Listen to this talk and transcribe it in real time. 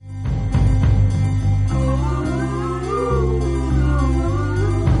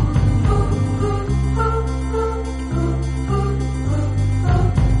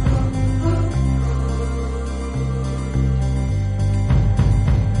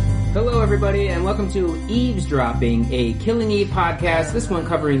everybody, and welcome to Eavesdropping, a Killing Eve podcast. This one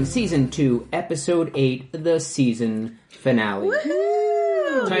covering Season 2, Episode 8, the season finale.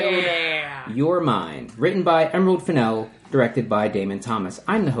 Woohoo! Titled Your Mind. Written by Emerald Fennell, directed by Damon Thomas.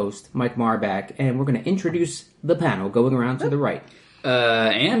 I'm the host, Mike Marbach, and we're going to introduce the panel going around to the right.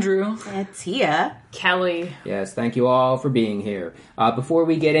 Andrew. Tia. Kelly. Yes, thank you all for being here. Before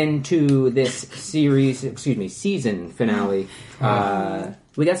we get into this season finale,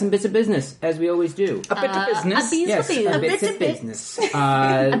 we got some bits of business, as we always do. A bit of business? Yes, a bit of business.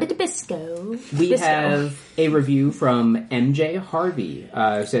 A bit of bisco. We have a review from MJ Harvey,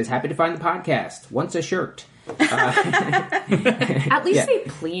 who says, happy to find the podcast. Wants a shirt. At least say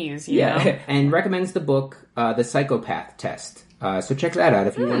please, you know? And recommends the book, The Psychopath Test. So check that out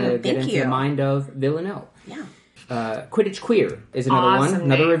if you want to get into the mind of Villanelle. Yeah. Quidditch Queer is another Awesome one,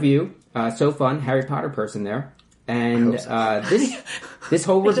 another name. review. So fun, Harry Potter person there. And this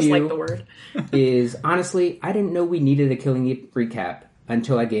whole I just like review the word. is, honestly, I didn't know we needed a Killing Eve recap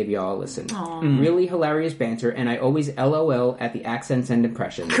until I gave y'all a listen. Really hilarious banter, and I always LOL at the accents and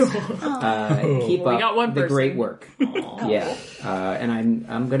impressions. Cool. Keep We up got one the person. great work. Yeah. And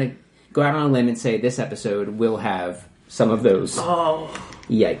I'm going to go out on a limb and say this episode will have some of those. Oh.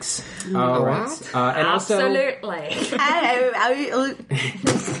 Yikes. All right. And Absolutely.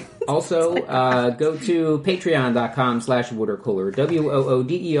 also go to patreon.com/woodercooler,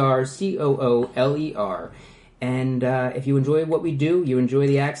 WOODERCOOLER. And if you enjoy what we do, you enjoy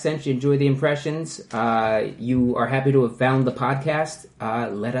the accents, you enjoy the impressions, you are happy to have found the podcast,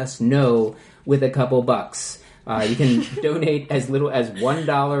 let us know with a couple bucks. You can donate as little as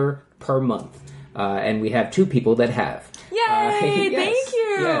 $1 per month. And we have 2 people that have. Yay! Yes, Thank you!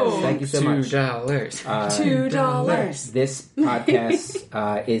 Yes, thank you so much. $2. $2. This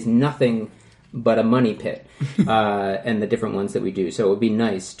podcast is nothing but a money pit, and the different ones that we do. So it would be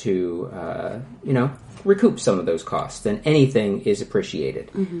nice to, recoup some of those costs, and anything is appreciated.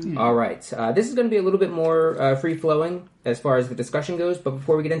 Mm-hmm. All right. This is going to be a little bit more free-flowing as far as the discussion goes, but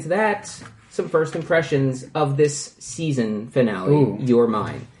before we get into that, some first impressions of this season finale, Your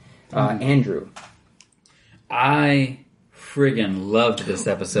Mind. Andrew. I friggin' loved this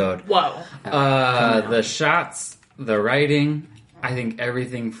episode. Whoa. The shots, the writing, I think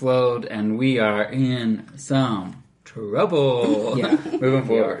everything flowed, and we are in some trouble. Yeah. Moving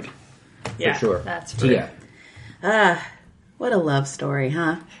forward. Yeah, For sure. That's true. Tia. What a love story,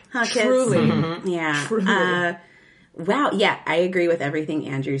 huh? Huh, kids? Truly. Mm-hmm. Yeah. Truly. Wow. Yeah, I agree with everything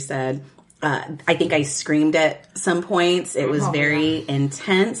Andrew said. I think I screamed at some points. It was very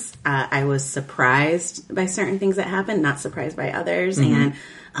intense. I was surprised by certain things that happened, not surprised by others. And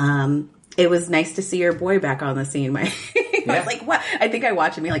it was nice to see your boy back on the scene. I was like, what? I think I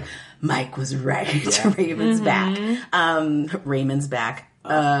watched him be like, Mike was right. Yeah. Raymond's back. Raymond's back.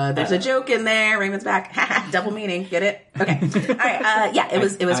 There's a joke in there. Raymond's back. Double meaning. Get it? Okay. All right. Yeah, it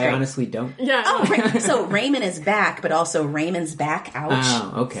was I great. honestly don't. Yeah. Oh, right. So Raymond is back, but also Raymond's back. Ouch.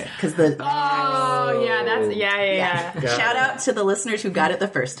 Oh, okay. Because the Oh, yeah, that's... Yeah. shout out to the listeners who got it the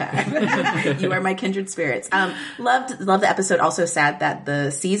first time. You are my kindred spirits. Loved the episode. Also sad that the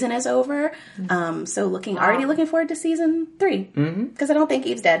season is over. So already looking forward to season 3 because I don't think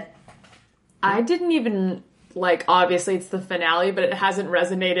Eve's dead. I didn't even... obviously it's the finale, but it hasn't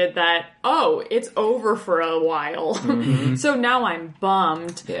resonated that, it's over for a while. So now I'm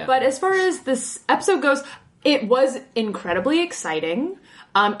bummed. Yeah. But as far as this episode goes, it was incredibly exciting.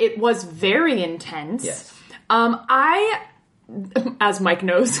 It was very intense. Yes. I, as Mike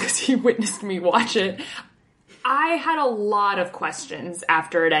knows, because he witnessed me watch it, I had a lot of questions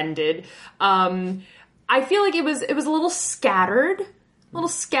after it ended. I feel like it was a little scattered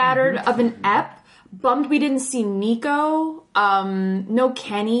of an ep. Bummed we didn't see Nico. No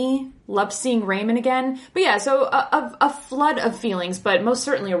Kenny. Loved seeing Raymond again. But yeah, so a flood of feelings, but most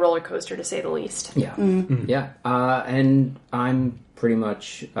certainly a roller coaster to say the least. Yeah. Yeah. And I'm pretty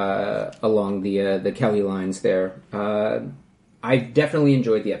much along the Kelly lines there. I definitely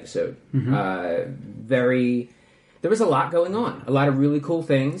enjoyed the episode. There was a lot going on. A lot of really cool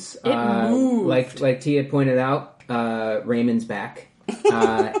things. It moved. Like Tia pointed out, Raymond's back.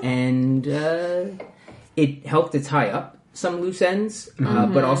 And it helped to tie up some loose ends,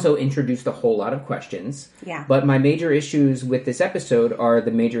 but also introduced a whole lot of questions. Yeah. But my major issues with this episode are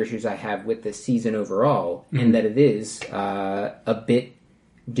the major issues I have with this season overall, in that it is a bit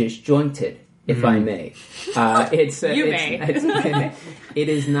disjointed, if I may. It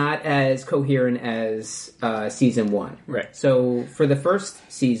is not as coherent as season 1. Right. So for the first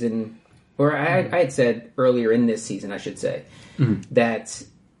season, or I had said earlier in this season, I should say, that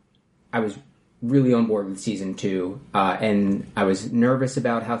I was really on board with season 2, and I was nervous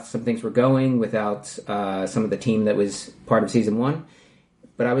about how some things were going without some of the team that was part of season 1.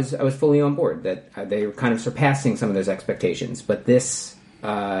 But I was fully on board that they were kind of surpassing some of those expectations. But this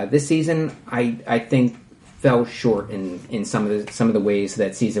season, I think, fell short in some of the ways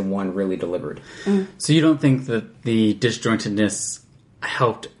that season 1 really delivered. So you don't think that the disjointedness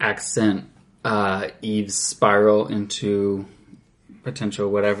helped accent Eve's spiral into potential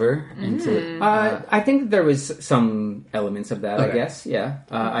whatever? I think there was some elements of that, Okay. I guess, yeah.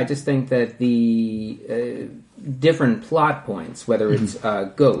 I just think that the different plot points, whether it's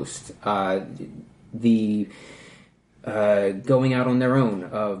Ghost, the going out on their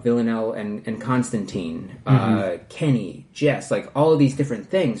own, Villanelle and Constantine, Kenny, Jess, like all of these different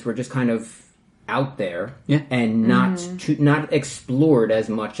things were just kind of out there and not explored as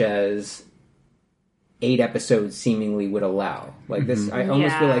much as 8 episodes seemingly would allow. Like this, I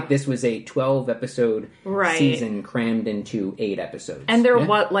almost feel like this was a 12-episode season crammed into 8 episodes. And they're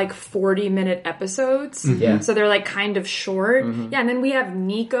 40-minute episodes? Yeah. So they're like kind of short. Yeah, and then we have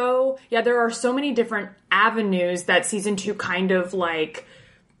Nico. Yeah, there are so many different avenues that season 2 kind of like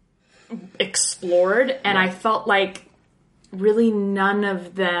explored, and I felt like really none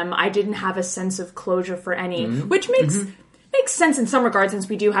of them, I didn't have a sense of closure for any, which makes sense in some regards since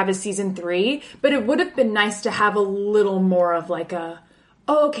we do have a season 3, but it would have been nice to have a little more of like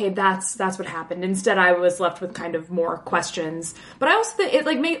okay, that's what happened. Instead, I was left with kind of more questions. But I also think it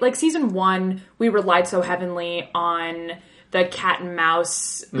like made like season 1, we relied so heavily on the cat and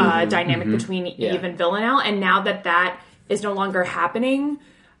mouse dynamic between Eve and Villanelle, and now that is no longer happening,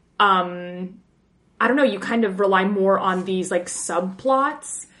 I don't know, you kind of rely more on these like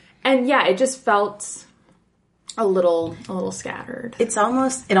subplots, and yeah, it just felt a little scattered. It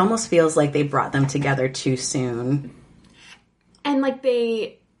almost feels like they brought them together too soon. And like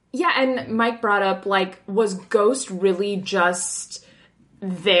and Mike brought up, like, was Ghost really just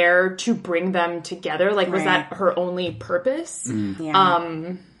there to bring them together? Like, was that her only purpose?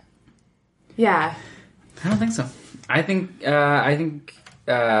 Yeah. Yeah. I don't think so. I think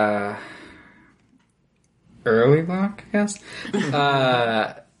early lock, I guess.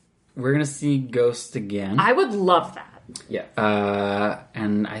 We're gonna see Ghost again. I would love that. Yeah.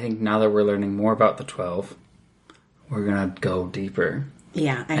 And I think now that we're learning more about the 12, we're gonna go deeper.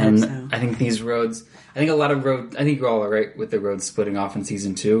 Yeah, I And hope so. I think these roads, I think you're all right with the roads splitting off in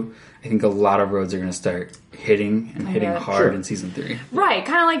season 2. I think a lot of roads are going to start hitting hard in season 3. Right,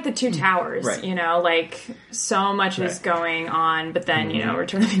 kind of like the Two Towers, Right. you know, like so much is going on, but then, you know,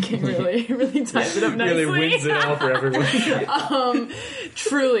 Return of the King really ties it up nicely. Really wins it all for everyone.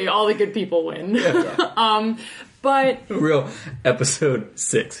 Truly, all the good people win. But Real episode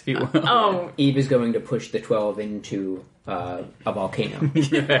 6, if you will. Eve is going to push the 12 into a volcano.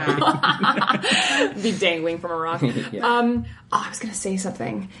 be dangling from a rock. I was going to say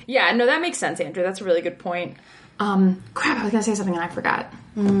something. Yeah, no, that makes sense, Andrew. That's a really good point. Crap, I was going to say something and I forgot.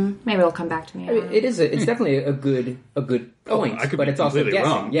 Maybe it'll come back to me. It's definitely a good point, I could but be it's also completely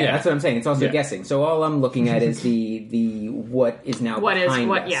guessing. wrong. Yeah, Yeah. that's what I'm saying. It's also guessing. So all I'm looking at is the what is now behind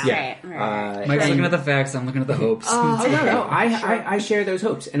us. Yeah. Right. Mike's looking at the facts, I'm looking at the hopes. Oh no, I share those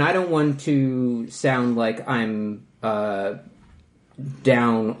hopes, and I don't want to sound like I'm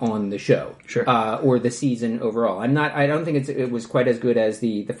down on the show, or the season overall. I'm not. I don't think it was quite as good as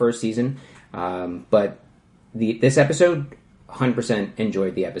the first season, but this episode, 100%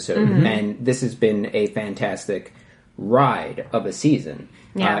 enjoyed the episode, and this has been a fantastic ride of a season.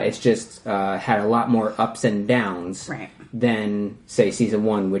 Yeah. It's just had a lot more ups and downs than, say, season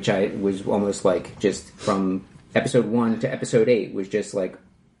 1, which I was almost like just from episode 1 to episode 8 was just like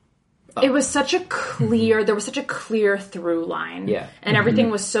It was such a clear, there was such a clear through line. Yeah. And everything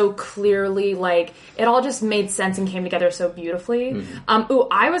was so clearly, like, it all just made sense and came together so beautifully.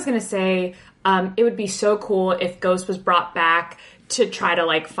 I was going to say, it would be so cool if Ghost was brought back to try to,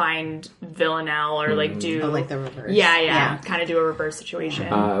 like, find Villanelle or, like, do... like the reverse. Yeah. Kind of do a reverse situation.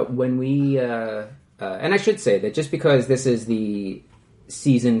 when we and I should say that just because this is the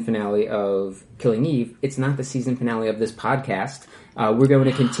season finale of Killing Eve, it's not the season finale of this podcast. We're going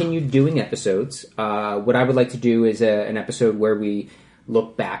to continue doing episodes. What I would like to do is an episode where we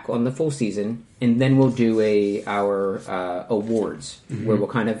look back on the full season, and then we'll do our awards, where we'll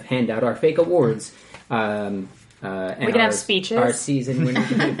kind of hand out our fake awards. And we can have speeches. Our season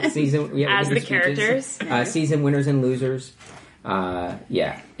winners, as the characters. Season winners and losers. That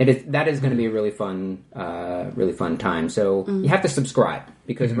is going to be a really fun time. So you have to subscribe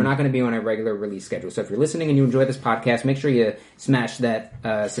because we're not going to be on a regular release schedule. So if you're listening and you enjoy this podcast, make sure you smash that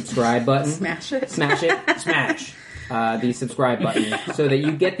subscribe button. Smash it. Smash it. Smash. the subscribe button so that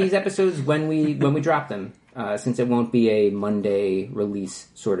you get these episodes when we drop them. Since it won't be a Monday release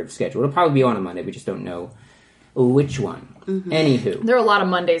sort of schedule. It'll probably be on a Monday. We just don't know which one. Anywho. There are a lot of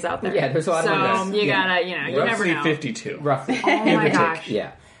Mondays out there. Yeah, there's a lot of Mondays. So you gotta, you never Roughly know. 52. Roughly. Oh my gosh.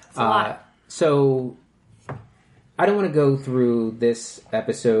 Yeah. It's a lot. So I don't want to go through this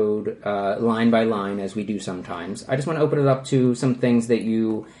episode line by line as we do sometimes. I just want to open it up to some things that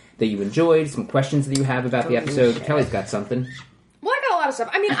you enjoyed, some questions that you have about the episode. Kelly's got something. Well, I got a lot of stuff.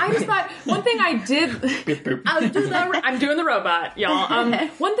 I mean, I just thought one thing I did. I'm doing the robot, y'all.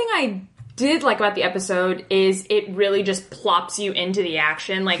 One thing I did like about the episode is it really just plops you into the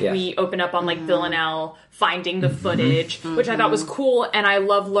action. Like we open up on like Villanelle finding the footage, which I thought was cool, and I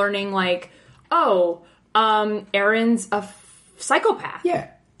love learning like, Aaron's a psychopath. Yeah.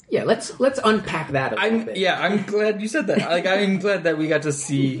 Let's unpack that a little bit. Yeah, I'm glad you said that. Like, I'm glad that we got to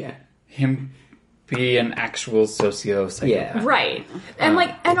see him be an actual psychopath. Yeah. Right. And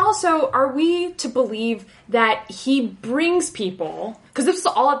and also, are we to believe that he brings people, because this is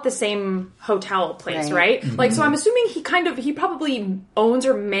all at the same hotel place, right? Like, so I'm assuming he probably owns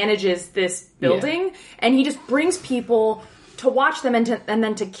or manages this building, and he just brings people to watch them and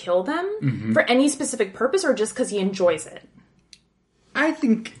then to kill them for any specific purpose, or just because he enjoys it? I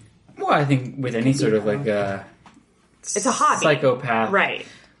think with any sort of like it's a hobby. Psychopath. Right.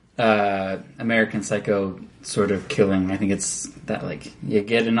 American Psycho sort of killing. I think it's that like you're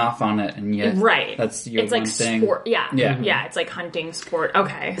getting off on it, and yet that's your it's one like thing. Sport. Yeah. It's like hunting sport.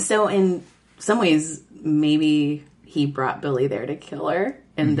 Okay. So in some ways, maybe he brought Billy there to kill her,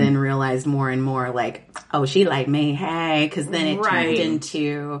 and then realized more and more like, oh, she like me, hey, because then it turned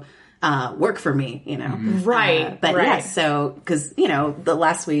into work for me, Right. But yeah, so because the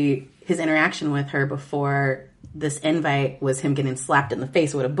last his interaction with her before this invite was him getting slapped in the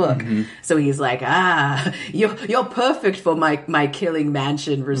face with a book. So he's like, you're perfect for my killing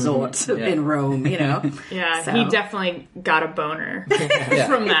mansion resort in Rome, Yeah, So. he definitely got a boner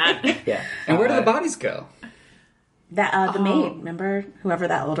from that. Yeah. And where do the bodies go? That the maid, remember whoever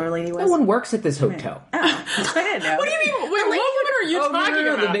that older lady was? No one works at this hotel. I didn't know. What do you mean? Wait, what woman are you talking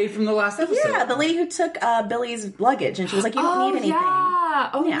about? The maid from the last episode. Yeah, the lady who took Billy's luggage, and she was like, "You don't need anything.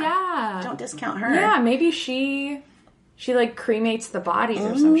 Yeah. Don't discount her." Yeah, maybe she like cremates the bodies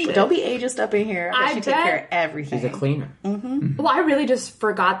or some shit. Don't be ageist up in here. I bet she take care of everything. She's a cleaner. Well, I really just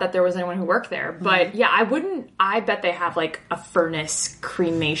forgot that there was anyone who worked there. But yeah, I bet they have like a furnace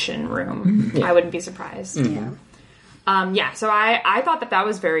cremation room. I wouldn't be surprised. So I thought that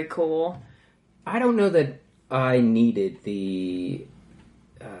was very cool. I don't know that I needed the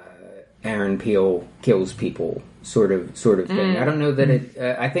Aaron Peel kills people sort of thing. I don't know that it.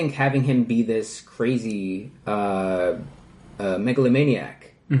 I think having him be this crazy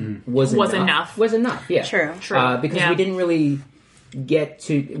megalomaniac was enough. Was enough. Yeah, True. Because we didn't really get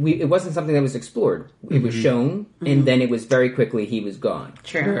to. It wasn't something that was explored. It was shown, and then it was very quickly he was gone.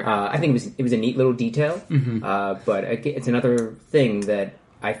 True. I think it was a neat little detail, but it's another thing that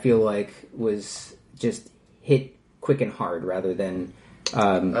I feel like was just hit quick and hard rather than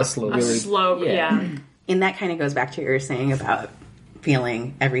a slow. And that kind of goes back to what you were saying about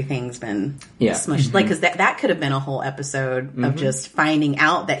feeling everything's been Yeah. smushed. Like, because that could have been a whole episode of just finding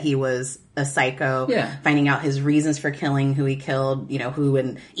out that he was a psycho, finding out his reasons for killing who he killed, who,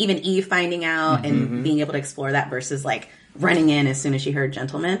 and even Eve finding out and being able to explore that versus like running in as soon as she heard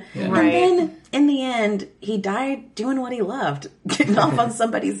Gentleman. Right. And then in the end, he died doing what he loved, getting off on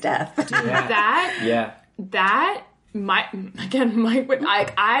somebody's death. I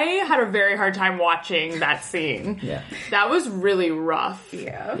had a very hard time watching that scene. Yeah. That was really rough.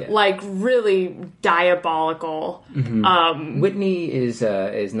 Yeah. Like really diabolical. Whitney is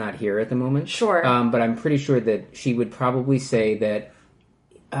not here at the moment. Sure. But I'm pretty sure that she would probably say that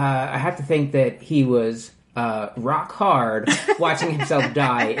I have to think that he was rock hard watching himself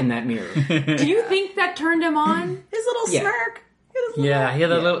die in that mirror. Do you think that turned him on? His little smirk. He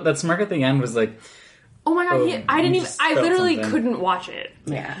had that smirk at the end was like, Oh my god, I literally something. couldn't watch it.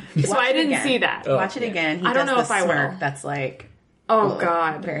 Yeah. So I didn't see that. Watch it again. He I don't does know the if I smirk will. That's like, Oh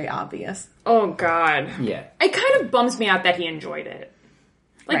god. very obvious. Oh god. Yeah. It kind of bums me out that he enjoyed it.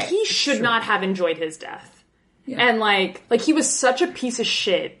 Like Right. he should not have enjoyed his death. And like he was such a piece of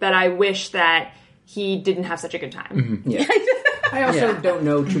shit that I wish that he didn't have such a good time. Yeah. I also don't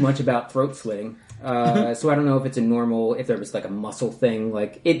know too much about throat slitting. So I don't know if it's if there was like a muscle thing.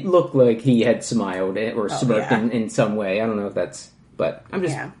 Like it looked like he had smiled or smirked in some way. I don't know if that's, but I'm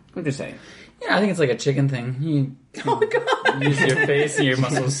just saying. Yeah, I think it's like a chicken thing. You use your face and your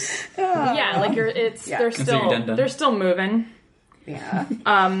muscles. Yeah, like they're still moving. Yeah.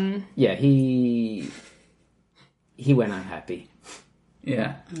 Yeah, he he went unhappy.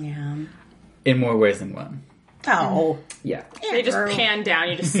 Yeah. Yeah. In more ways than one. Oh. Yeah. They just pan down,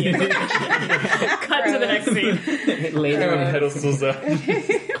 you just see it. Cut to the next scene. Later on, pedestals up.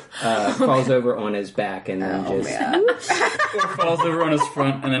 falls over on his back and then Or falls over on his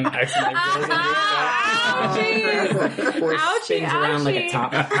front and then accidentally falls on his back. or Ouchie, spins around like a ouchie.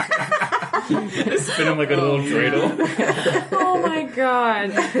 top Spin him like a little dreidel. Oh my god.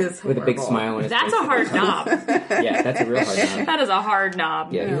 with a big smile on his That's face. a hard knob. Yeah, that's a real hard knob. That is a hard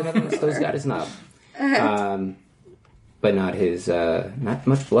knob. Yeah, whoever those got his knob. But not his, not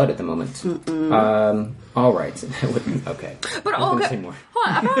much blood at the moment. All right. Okay. But I was gonna okay, say more. hold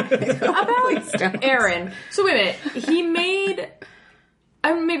on, about Aaron. So wait a minute. He made,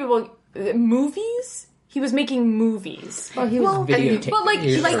 movies? He was making movies. Well, he was videotaping. But like,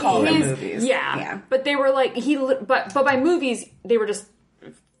 He like called them his, movies. yeah. Yeah. But they were like, but by movies, they were just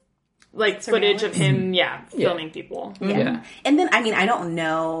like footage of him, filming people. Yeah. And then, I mean, I don't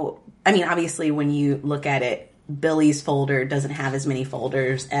know. I mean, obviously, when you look at it, Billy's folder doesn't have as many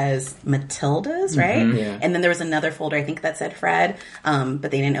folders as Matilda's, right? yeah. And then there was another folder, I think that said Fred, but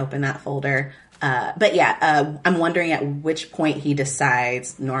they didn't open that folder. But yeah, I'm wondering at which point he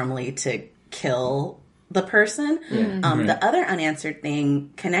decides normally to kill the person. The other unanswered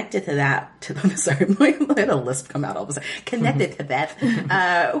thing connected to that, sorry, I had a lisp come out all of a sudden. Connected to that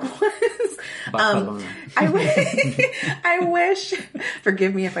was I wish,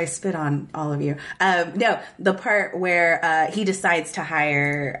 forgive me if I spit on all of you. No, the part where he decides to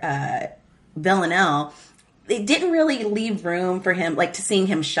hire Villanelle. It didn't really leave room for him, like, to seeing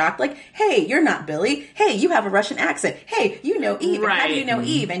him shocked, like, hey, you're not Billy. Hey, you have a Russian accent. Hey, you know Eve. And how do you know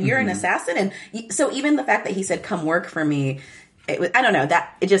Eve? And you're an assassin. And so even the fact that he said, come work for me, it was, I don't know,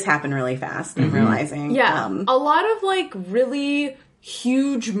 that it just happened really fast. I'm realizing. Yeah. A lot of like really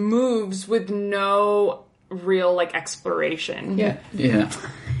huge moves with no real like exploration. Yeah. Yeah.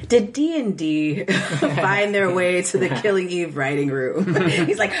 Did D&D find their way to the Killing Eve writing room?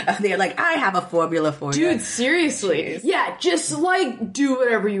 He's like, they're like, I have a formula for you. Dude, seriously. Jeez. Yeah, just like do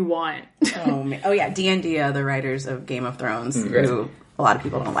whatever you want. Oh, man. Oh yeah, D&D, the writers of Game of Thrones, who a lot of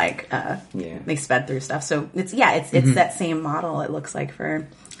people don't like. They sped through stuff. So it's that same model, it looks like, for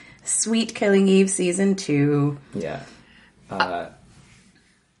Sweet Killing Eve Season 2. Yeah.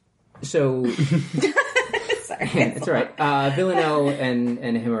 So... It's all right. Villanelle and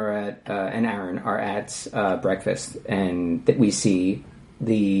him are at, and Aaron are at breakfast, and we see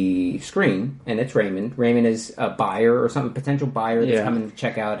the screen, and it's Raymond. Raymond is a buyer or some potential buyer that's coming to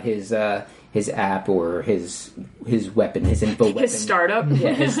check out his app or his weapon, his info weapon, His startup.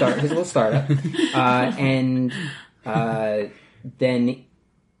 Yeah, his little startup, and then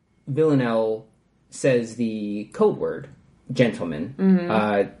Villanelle says the code word "gentleman,"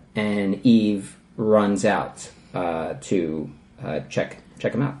 and Eve runs out to check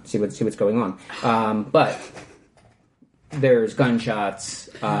him out, see what's going on. But there's gunshots.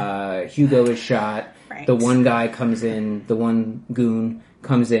 Hugo is shot. Right. The one guy comes in. The one goon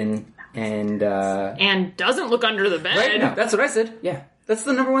comes in and doesn't look under the bed. Right? No, that's what I said. yeah. That's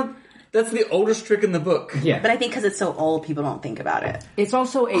the number one. That's the oldest trick in the book. Yeah. But I think because it's so old, people don't think about it. It's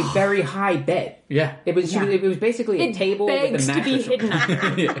also a very high bed. Yeah. It was basically a table with a Begs to be mattress. hidden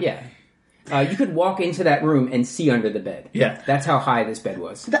under. Yeah. You could walk into that room and see under the bed. Yeah. That's how high this bed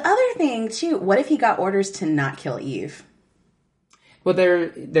was. The other thing, too, what if he got orders to not kill Eve? Well,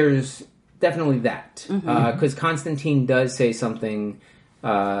 there's definitely that. Because Constantine does say something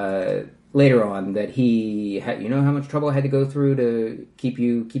later on that he had, you know how much trouble I had to go through to keep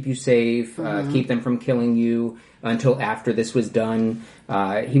you safe, keep them from killing you until after this was done.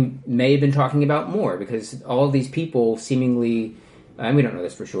 He may have been talking about more because all of these people seemingly, and we don't know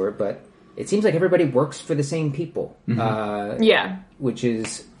this for sure, but it seems like everybody works for the same people. Yeah. Which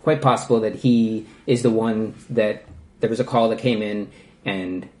is quite possible that he is the one that there was a call that came in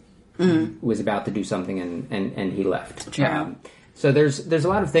and was about to do something and he left. True. So there's a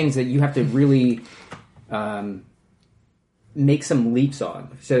lot of things that you have to really make some leaps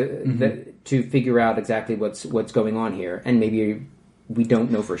on to figure out exactly what's going on here, and maybe we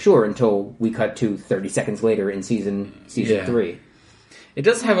don't know for sure until we cut to 30 seconds later in season 3. It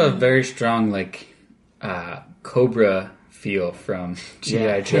does have a very strong Cobra feel from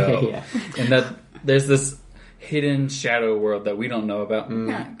G.I. Joe, Yeah. and that there's this hidden shadow world that we don't know about.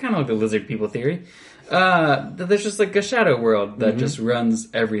 Kind of like the lizard people theory. That there's just like a shadow world that just runs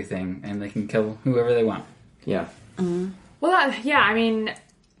everything, and they can kill whoever they want. Yeah. Well, I mean,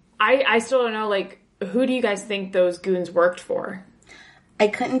 I still don't know, like, who do you guys think those goons worked for? I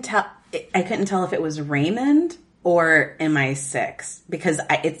couldn't tell if it was Raymond or MI6? Because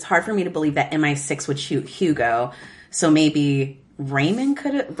it's hard for me to believe that MI6 would shoot Hugo. So maybe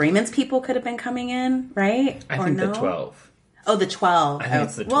Raymond's people could have been coming in, right? I think the 12. Oh, the 12. I think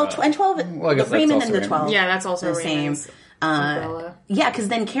it's the 12. Well, and 12. Well, I guess that's Raymond also and the Raymond. 12. Yeah, that's also the same. Raymond's umbrella. Yeah, because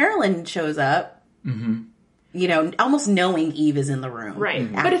then Carolyn shows up. Mm-hmm. You know, almost knowing Eve is in the room.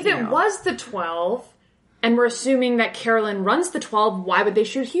 Right. But if it was the 12, and we're assuming that Carolyn runs the 12, why would they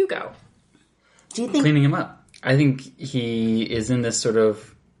shoot Hugo? Do you think... Cleaning him up. I think he is in this sort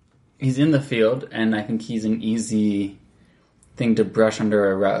of... He's in the field, and I think he's an easy thing to brush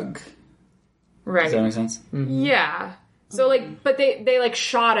under a rug. Right. Does that make sense? Mm-hmm. Yeah. So, like, but they like,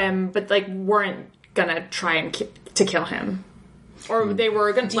 shot him, but, like, weren't gonna try and to kill him. Or they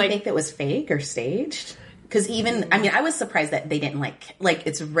were gonna, Do you think that was fake or staged? Because even, I mean, I was surprised that they didn't, like,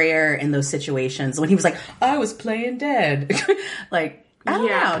 it's rare in those situations when he was like, I was playing dead. Like, I don't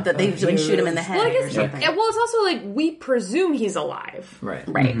know, that they wouldn't shoot him in the head or something. Well, it's also like, we presume he's alive. Right.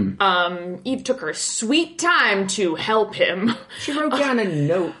 Right. Eve took her sweet time to help him. She wrote down a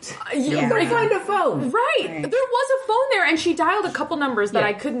note. Yeah. Find a phone. Right. There was a phone there, and she dialed a couple numbers that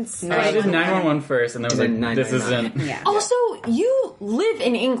I couldn't see. I did 911 first, and I was like, this 999. isn't... Yeah. Also, you live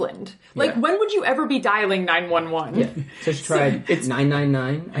in England. Like, Yeah. when would you ever be dialing 911? Yeah. So she tried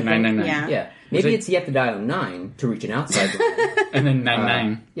 999. I think. 999. Yeah. Yeah. Maybe it's you have to dial 9 to reach an outside line. And then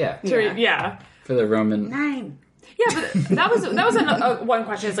 99 Yeah. Yeah. for the Roman... 9. Yeah, but that was one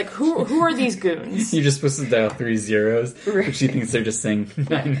question. It's like, who are these goons? You're just supposed to dial 3 zeros, but she thinks they're just saying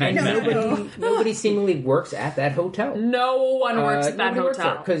 999. Nobody seemingly works at that hotel. No one works at that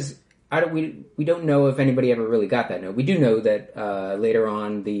hotel. Because we don't know if anybody ever really got that note. We do know that later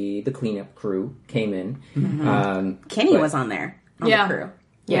on the cleanup crew came in. Mm-hmm. Kenny was on there on Yeah. the crew.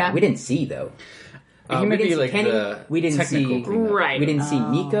 Yeah. We didn't see though. He we may didn't be see like Kenny. the We didn't technical see cleanup. Right. We didn't see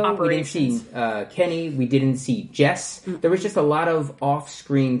Nico. We didn't see Kenny. We didn't see Jess. There was just a lot of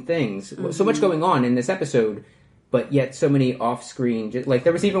off-screen things. So much going on in this episode, but yet so many off-screen. Like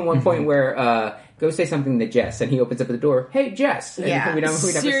there was even one point where go say something to Jess, and he opens up the door. Hey, Jess. And Yeah. we never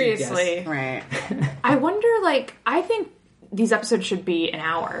see Jess. Seriously. Right. I wonder, like, I think these episodes should be an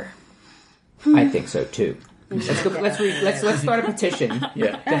hour. I think so too. Let's go. Let's start a petition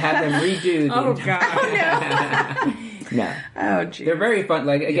Yeah. to have them redo. The God. No. Oh, geez. They're very fun.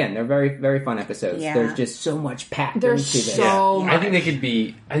 Like again, they're very very fun episodes. Yeah. There's just so much packed There's into this. so I think they could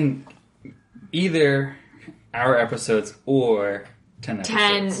be, either our episodes or 10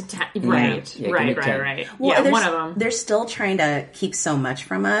 episodes. 10, right, Yeah, give me 10. right. Well, Yeah, they're- one of them. They're still trying to keep so much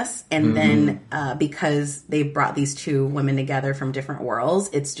from us, and then because they brought these two women together from different worlds,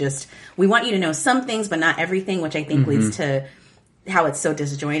 it's just we want you to know some things, but not everything, which I think leads to how it's so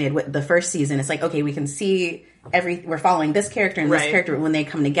disjointed. With the first season, it's like okay, we can see we're following this character and this Right. character, but when they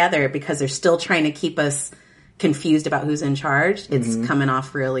come together, because they're still trying to keep us confused about who's in charge, it's coming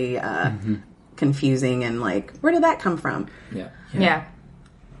off really confusing and like where did that come from? Yeah. Yeah,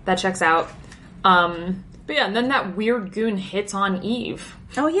 that checks out. But yeah, and then that weird goon hits on Eve.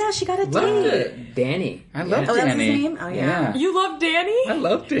 Oh yeah, she got a date. Danny. I love Oh, that was his Danny. name? Oh, yeah. You love Danny? I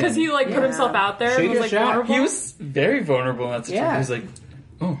love Danny. Because he like put Yeah. himself out there Shoot and was your like shot. vulnerable. He was very vulnerable in that situation. Yeah. He was like,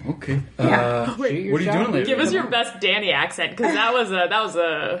 oh, okay. Yeah. What are you doing later? Give us your best Danny accent because that was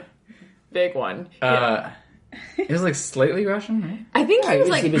a big one. It was like slightly Russian, right? I think he was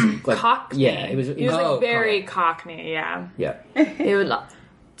like like Cockney. yeah, he was Oh, like very Cockney. Yeah. yeah. He would like.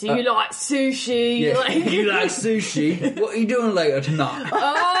 Do you like sushi? Like, you like sushi? What are you doing later tonight?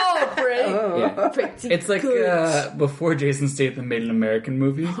 oh, pretty, Yeah. pretty It's like good. before Jason Statham made an American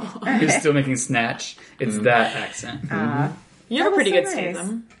movie. He was still making Snatch. It's that accent. You have a That was pretty so good nice.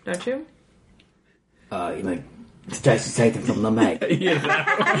 Statham, don't you? You mean Jason Statham from The Meg?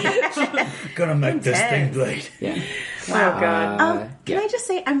 Gonna make this Intense. bleed. Yeah. Oh God. Can I just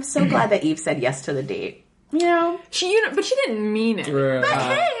say I'm so glad that Eve said yes to the date. You know, But she didn't mean it.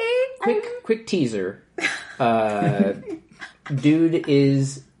 Quick teaser. Dude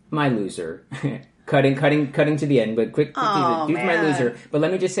is my loser. Cutting to the end, but quick teaser. Oh, Dude's my man. loser. But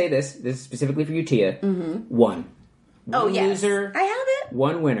let me just say this. This is specifically for you, Tia. One. Oh One yes, loser. I have it.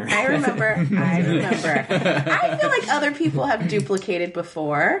 One winner. I remember. I feel like other people have duplicated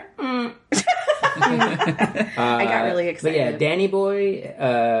before. I got really But excited. yeah, Danny Boy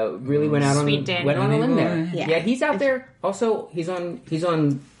really went out Sweet Danny. went on a limb there. Yeah. Yeah, he's out there. Also, he's on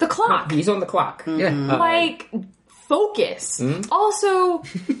The clock. He's on the clock. Yeah. Like, focus. Hmm? Also,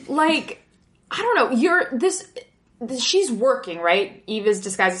 like, I don't know, she's working, right? Eve is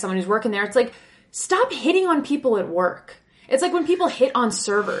disguised as someone who's working there. It's like, stop hitting on people at work. It's like when people hit on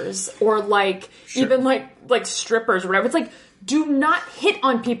servers or like, even like strippers or whatever. It's like, do not hit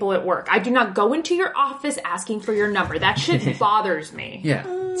on people at work. I do not go into your office asking for your number. That shit bothers me. Yeah.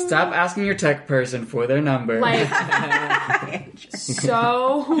 Stop asking your tech person for their number. Like,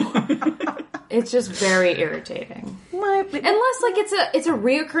 so it's just very irritating. Unless like it's a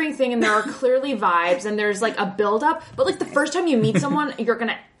reoccurring thing and there are clearly vibes and there's like a build up, but like the first time you meet someone, you're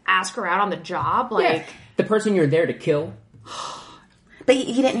gonna ask her out on the job. Like the person you're there to kill. But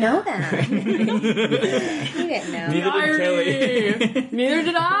you didn't know that. You didn't know. Neither did Kelly. Neither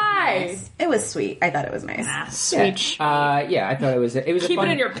did I. It was sweet. I thought it was nice. Sweet. Yeah, I thought it was. It was Keep a fun,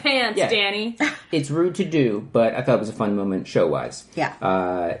 it in your pants, Danny. It's rude to do, but I thought it was a fun moment show wise.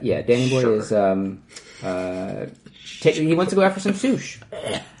 Yeah. Yeah. Danny Boy is. He wants to go out for some sushi.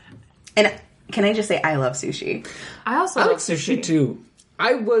 And can I just say, I love sushi. I also I like like sushi too.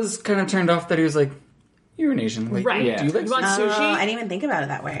 I was kind of turned off that he was like, "You're an Asian, like, Right. Do you like You want sushi?" sushi? I didn't even think about it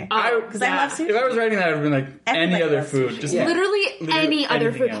that way. Because I love sushi. If I was writing that, I would have been like Everybody any other loves food. sushi. Just Literally any other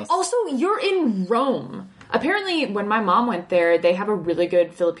anything food. else. Also, you're in Rome. Apparently, when my mom went there, they have a really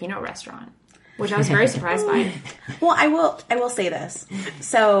good Filipino restaurant, which I was very surprised by. Well, I will say this.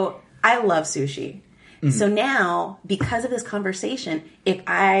 So I love sushi. So now, because of this conversation, if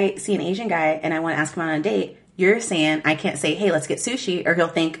I see an Asian guy and I want to ask him out on a date, you're saying I can't say, "Hey, let's get sushi," or he'll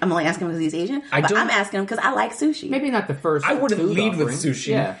think I'm only asking him because he's Asian. But I'm asking him because I like sushi. Maybe not the first. I wouldn't food lead with offering. sushi.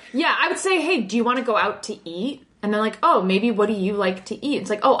 Yeah. Yeah, I would say, hey, do you want to go out to eat? And they're like, oh, maybe what do you like to eat? It's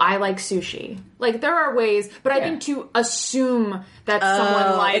like, oh, I like sushi. Like, there are ways, but I think to assume that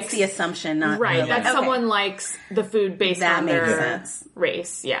someone likes... It's the assumption, not Right, really. that someone likes the food based That on makes their sense.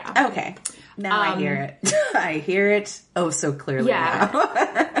 race, yeah. Okay. Now I hear it. I hear it so clearly now.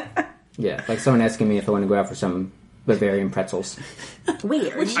 Yeah. Yeah, like someone asking me if I want to go out for some Bavarian pretzels.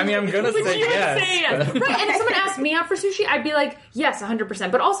 Wait, I mean, I'm gonna say You would yes. say yes. Right, and if someone asked me out for sushi, I'd be like, yes,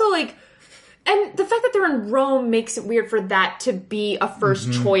 100%. But also, like... And the fact that they're in Rome makes it weird for that to be a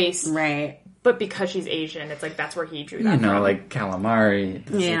first choice. right. But because she's Asian, it's like that's where he drew that You know, from. like calamari.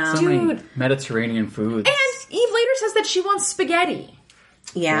 There's, Yeah. like, so many Dude. Mediterranean foods. And Eve later says that she wants spaghetti.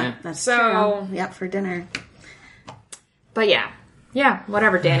 Yeah, Yeah. that's So- true. Yep, for dinner. But yeah,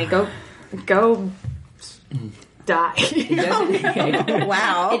 whatever, Danny, go die.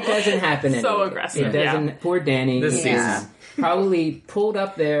 Wow. It doesn't happen. So anyway. aggressive, It doesn't. yeah. Poor Danny. This Yeah. season. Probably pulled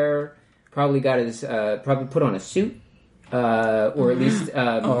up there. Probably got his. Probably put on a suit. Or at least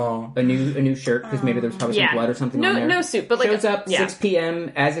a new shirt because maybe there's probably some Yeah. blood or something No- on there. no suit, but like shows a- up yeah. 6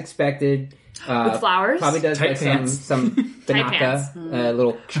 p.m. as expected. With flowers? Probably does Tight like pants. some Tight banaka, pants.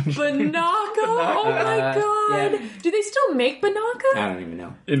 little. Banaka? Oh my god. yeah. Do they still make banaka? I don't even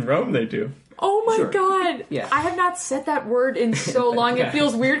know. In Rome, they do. Oh my Sure. god. Yeah. I have not said that word in so long. It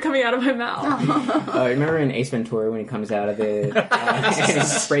feels weird coming out of my mouth. Remember in Ace Ventura when he comes out of it and he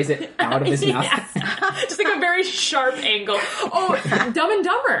sprays it out of his mouth? Yes. Just like a very sharp angle. Oh, Dumb and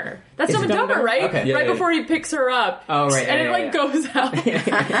Dumber. That's Is Dumb it and Dumb and Dumber, Dumber? right? Okay. Yeah, right yeah. before he picks her up. Oh, right, And yeah, it like yeah. goes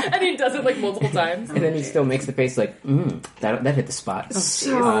out. And he does it like multiple times. And then he still makes the face like, that hit the spot.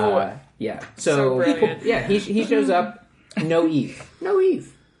 So Yeah. So So, brilliant. he shows up. No Eve. No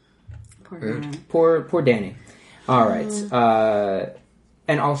Eve. Poor man. Poor Danny. All right.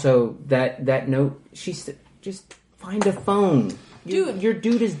 And also that note. She's just find a phone, Dude. Your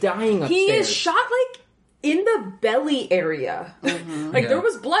dude is dying upstairs. He is shot like in the belly area. Like there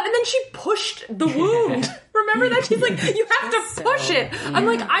was blood, and then she pushed the wound. Remember that? She's like, you have to push it. I'm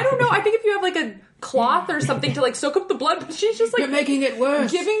like, I don't know. I think if you have like a cloth or something to like soak up the blood, but she's just like You're making it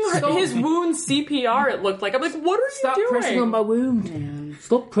worse. giving her, his wound CPR. It looked like. I'm like, what are Stop you doing? pressing on my wound.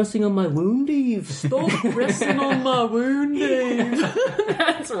 Stop pressing on my wound, Eve. Stop pressing on my wound, Dave.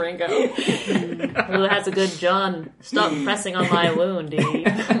 That's Ringo. Well, that's a good John. Stop pressing on my wound,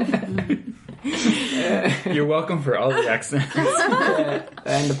 Dave. You're welcome for all the accents.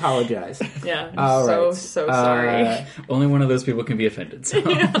 And apologize. Yeah. All right. So sorry. Only one of those people can be offended. So.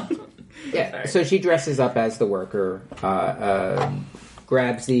 Yeah. So she dresses up as the worker,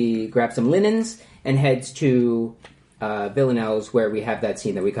 grabs some linens, and heads to Villanelle's, where we have that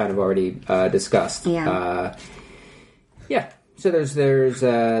scene that we kind of already discussed. Yeah. Yeah. So there's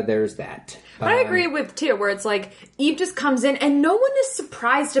that. But I agree with Tia, where it's like Eve just comes in and no one is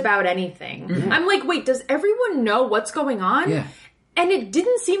surprised about anything. Mm-hmm. I'm like, wait, does everyone know what's going on? Yeah. And it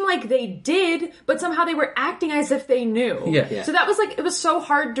didn't seem like they did, but somehow they were acting as if they knew. Yeah. So that was like, it was so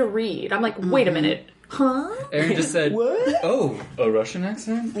hard to read. I'm like, wait a minute. Huh? Erin just said, What? Oh, a Russian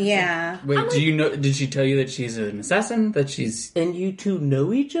accent? Yeah. Wait, do you know? Did she tell you that she's an assassin? That she's... And you two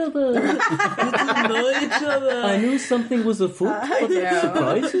know each other. I knew something was afoot, but it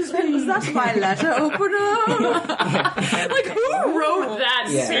surprises me. That's my letter opener. Like, who wrote that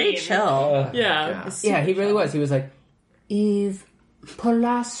Yeah. Very scene? chill. Yeah. Yeah, he really was. He was like, Eve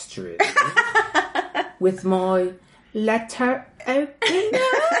Polastri with my letter opener.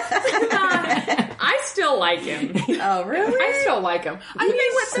 I still like him. Oh, really? I still like him. I mean,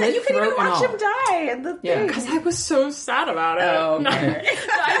 what's that? You couldn't even watch him die in the thing. Because I was so sad about it. Oh, No. okay. So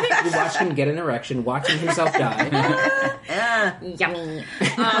I think You watch him get an erection, watching himself die. Yummy.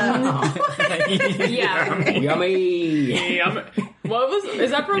 yeah. Yummy. What was?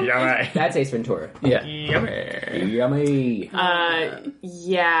 Is that from? That's Ace Ventura. Yeah. Yummy.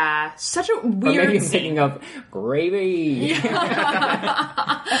 Yeah. Such a Or maybe weird I'm scene. picking up gravy.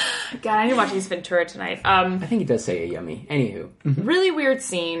 God, I need to watch Ace Ventura tonight. I think he does say a yummy. Anywho. Really weird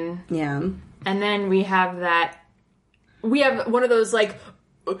scene. Yeah. And then we have one of those, like,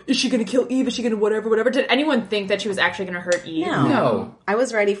 is she gonna kill Eve? Is she gonna whatever? Did anyone think that she was actually gonna hurt Eve? No. I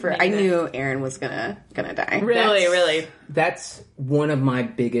was ready for. I knew Aaron was gonna die. Really. That's one of my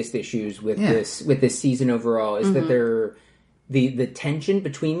biggest issues with this season overall is that they're the tension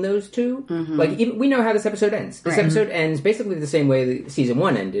between those two. Like even, we know how this episode ends. This episode ends basically the same way that season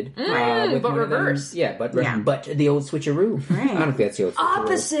 1 ended, with but one of them- reverse. but the old switcheroo. I don't think that's the old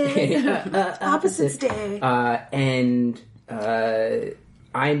switcheroo. Opposites day.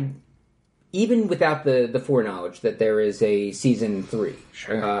 I'm even without the foreknowledge that there is a season 3,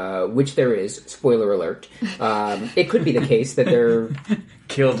 which there is. Spoiler alert. It could be the case that they're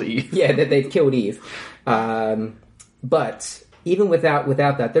Killed Eve. yeah, that they've killed Eve. But even without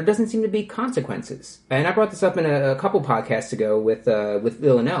that, there doesn't seem to be consequences. And I brought this up in a couple podcasts ago with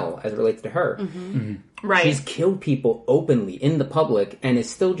Villanelle as it relates to her. Right. She's killed people openly in the public and is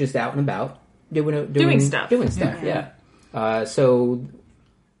still just out and about Doing stuff. Yeah. So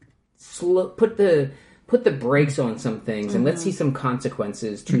put the brakes on some things and let's see some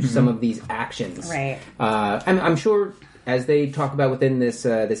consequences to some of these actions. Right. I'm sure, as they talk about within this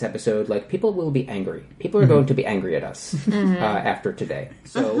episode, like people will be angry. People are going to be angry at us after today.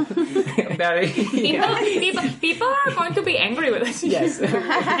 So, People are going to be angry with us. yes,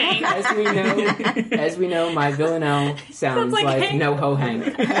 as we know, my Villanelle sounds like like Hank. No Ho Hank.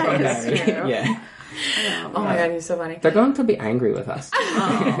 from Barry. true. Yeah, Oh my god, he's so funny. they're going to be angry with us.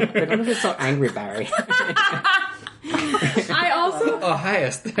 They're going to be so angry, Barry. I also Oh,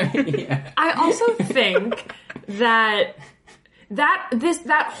 highest. Yeah. I also think that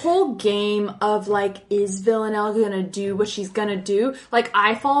whole game of like, is Villanelle gonna do what she's gonna do? Like,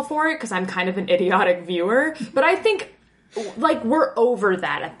 I fall for it because I'm kind of an idiotic viewer, but I think like we're over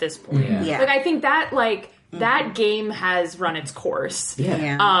that at this point. Yeah. Like, I think that that game has run its course.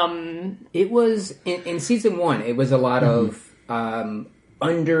 Yeah. It was in season 1. It was a lot of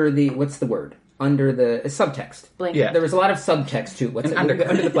under the under the subtext. Blanket. Yeah. There was a lot of subtext to under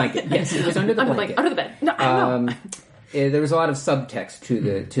the blanket. Yes, it was under the blanket. Under the bed. No, I know. There was a lot of subtext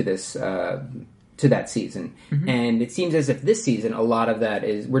to that season, and it seems as if this season a lot of that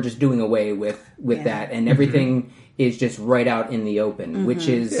is we're just doing away with that, and everything is just right out in the open, which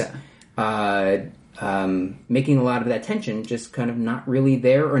is making a lot of that tension just kind of not really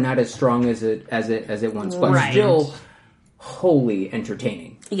there or not as strong as it once was. Right. Still wholly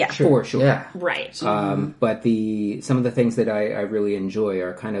entertaining. Yeah. for sure. Yeah. Right. But some of the things that I really enjoy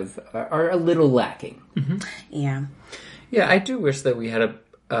are kind of are a little lacking. Yeah. Yeah, I do wish that we had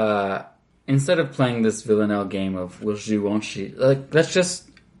a instead of playing this Villanelle game of will she, won't she? Like, let's just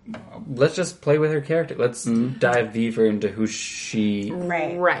play with her character. Let's dive deeper into who she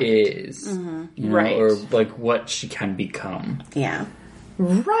right. is, you know, Right. or like what she can become. Yeah.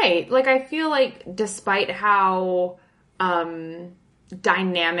 Right. Like, I feel like despite how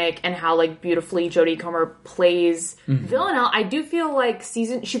dynamic and how like beautifully Jodie Comer plays Villanelle, I do feel like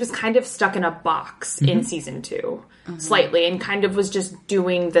she was kind of stuck in a box in season 2 slightly, and kind of was just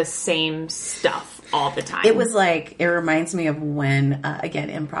doing the same stuff all the time. It was like, it reminds me of when, again,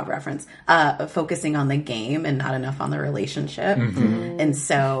 improv reference, focusing on the game and not enough on the relationship. And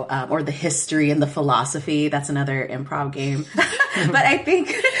so, or the history and the philosophy, that's another improv game. But I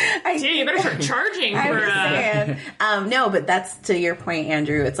think... Gee, you better start charging I'm for just saying. No, but that's to your point,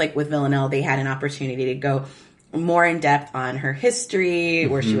 Andrew. It's like with Villanelle, they had an opportunity to go more in depth on her history,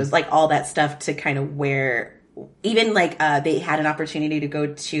 where she was like all that stuff, to kind of where even like they had an opportunity to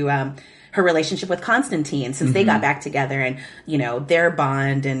go to her relationship with Constantine, since they got back together, and you know, their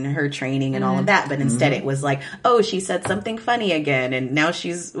bond and her training and all of that. But instead it was like, oh, she said something funny again, and now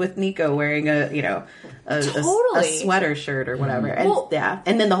she's with Nico wearing a sweater shirt or whatever. And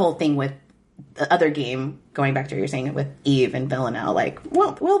and then the whole thing with the other game, going back to what you're saying with Eve and Villanelle, like,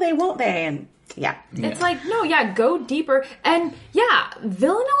 will they, won't they? And it's like, no, go deeper. And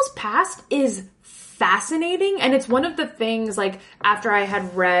Villanelle's past is fascinating, and it's one of the things, like, after I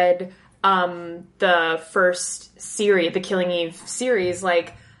had read the first series, the Killing Eve series,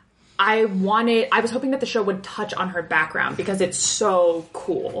 like, I was hoping that the show would touch on her background because it's so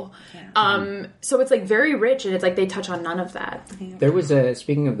cool. Yeah. So it's like very rich, and it's like they touch on none of that. There was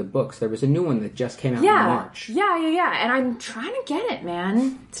speaking of the books, there was a new one that just came out in March. Yeah. And I'm trying to get it,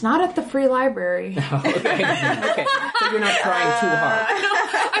 man. It's not at the free library. Okay. So you're not trying too hard.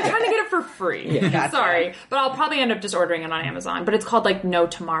 I'm trying to get it for free. Yeah, gotcha. Sorry. But I'll probably end up just ordering it on Amazon. But it's called like No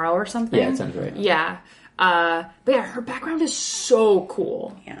Tomorrow or something. Yeah, it sounds right. Yeah. But yeah, her background is so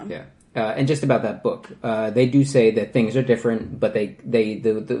cool. Yeah. And just about that book, they do say that things are different, but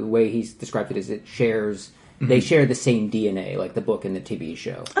the way he's described it is it shares, they share the same DNA, like the book and the TV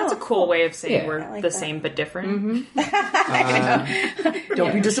show. That's a cool way of saying we're like the same but different.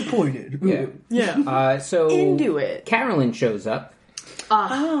 Don't be disappointed. Yeah. So into it. Carolyn shows up.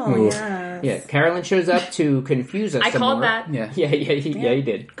 Yeah. Carolyn shows up to confuse us. I called that. Yeah, you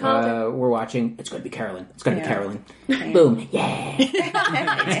did. We're watching. It's going to be Carolyn. It's going to be Carolyn. Boom. Yeah.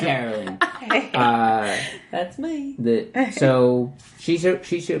 It's Carolyn. That's me. So she's about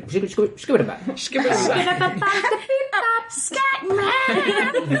I'm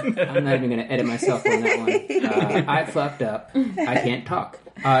not even going to edit myself on that one. I fucked up. I can't talk.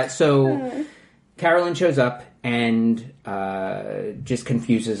 So Carolyn shows up and just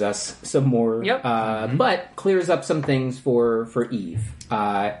confuses us some more, but clears up some things for Eve,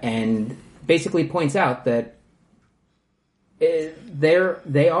 and basically points out that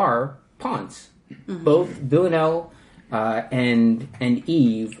they are pawns. Both Villanelle and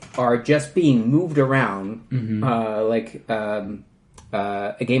Eve are just being moved around like a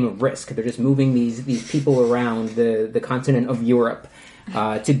game of Risk. They're just moving these people around the continent of Europe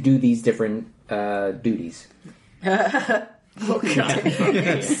to do these different duties. Oh god!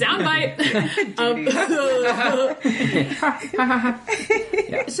 Soundbite.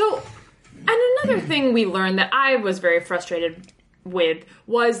 So, and another thing we learned that I was very frustrated with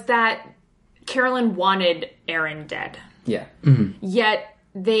was that Carolyn wanted Aaron dead. Yeah. Yet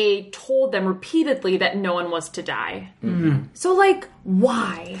they told them repeatedly that no one was to die. So, like,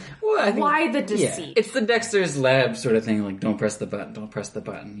 why? Well, I think, why the deceit? Yeah. It's the Dexter's Lab sort of thing, like, don't press the button, don't press the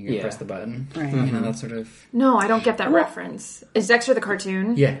button, you press the button. Right. You know, that sort of... No, I don't get that reference. Is Dexter the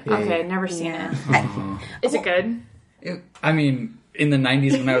cartoon? Yeah. Okay, never seen it. Is it good? I mean, in the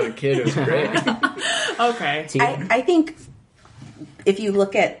 90s when I was a kid, it was great. Okay. I think if you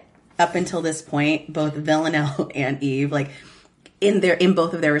look at up until this point, both Villanelle and Eve, like, in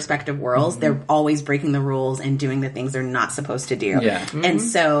both of their respective worlds, they're always breaking the rules and doing the things they're not supposed to do. Yeah. And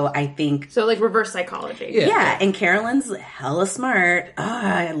so I think... So, like, reverse psychology. Yeah, and Carolyn's hella smart. Oh,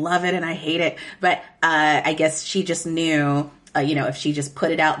 I love it and I hate it. But I guess she just knew, if she just put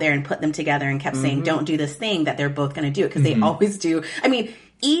it out there and put them together and kept saying, don't do this thing, that they're both going to do it. Because they always do. I mean,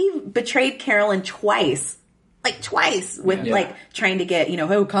 Eve betrayed Carolyn twice. Like twice with like trying to get,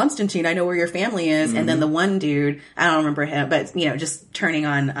 oh, Constantine, I know where your family is. And then the one dude, I don't remember him, but just turning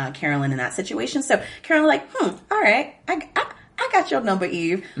on Carolyn in that situation. So Carolyn like, all right, I got your number,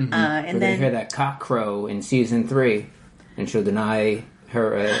 Eve. And then hear that cock crow in season 3 and she'll deny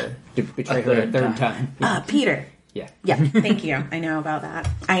her, betray her a third time. Peter. Yeah. Yeah. Thank you. I know about that.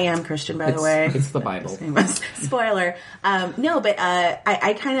 I am Christian, by the way. It's the Bible. Spoiler. No, but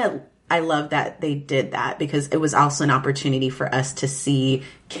I love that they did that because it was also an opportunity for us to see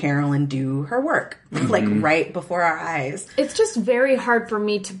Carolyn do her work, like right before our eyes. It's just very hard for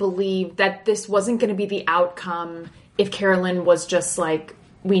me to believe that this wasn't going to be the outcome if Carolyn was just like,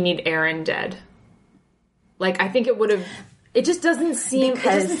 we need Aaron dead. Like, I think it would have, it just doesn't seem, it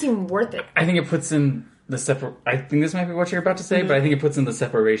doesn't seem worth it. I think it puts in the I think this might be what you're about to say, but I think it puts in the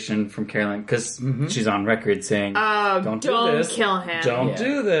separation from Carolyn because she's on record saying, "Don't do this, kill him, don't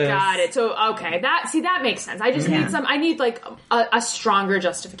do this." Got it. So okay, that makes sense. I just need I need like a stronger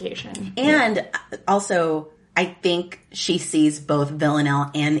justification. And also, I think she sees both Villanelle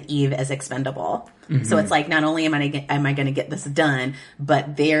and Eve as expendable. So it's like, not only am I going to get this done,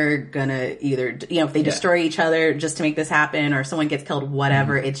 but they're going to either, if they destroy each other just to make this happen or someone gets killed,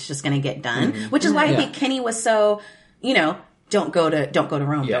 whatever, it's just going to get done. Which is why I think Kenny was so, don't go to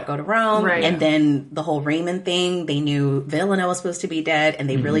Rome, don't go to Rome. Right. And then the whole Raymond thing, they knew Villanelle was supposed to be dead and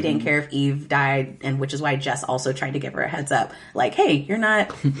they really didn't care if Eve died. And which is why Jess also tried to give her a heads up. Like, hey, you're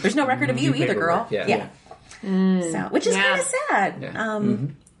not, there's no record of you either, girl. Yeah. So, which is kind of sad. Yeah.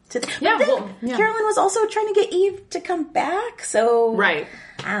 Carolyn was also trying to get Eve to come back, so... Right.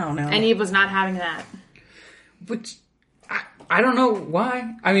 I don't know. And Eve was not having that. Which, I don't know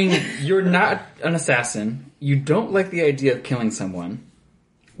why. I mean, you're not an assassin. You don't like the idea of killing someone.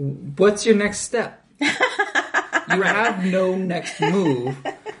 What's your next step? You have no next move.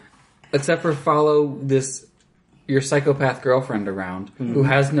 except for follow your psychopath girlfriend around who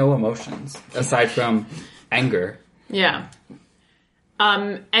has no emotions aside from anger. Yeah.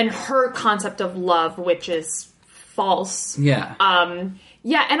 And her concept of love, which is false. Yeah.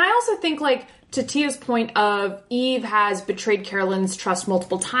 Yeah, and I also think, like, to Tia's point of Eve has betrayed Carolyn's trust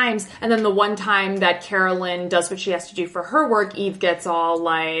multiple times, and then the one time that Carolyn does what she has to do for her work, Eve gets all,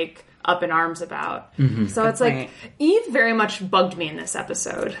 like, up in arms about. So it's like, Eve very much bugged me in this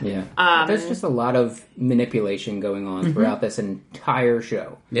episode. Yeah. There's just a lot of manipulation going on throughout this entire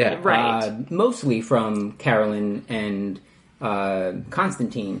show. Yeah. Right. Mostly from Carolyn and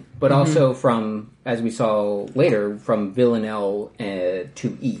Constantine, but also from, as we saw later, from Villanelle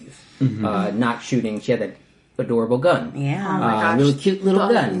to Eve. Not shooting. She had that adorable gun. Yeah. Oh my gosh. Really cute little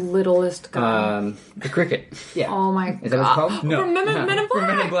the gun. littlest gun. The cricket. Yeah. Oh my god. Is that what it's called? No. From Men in Black. From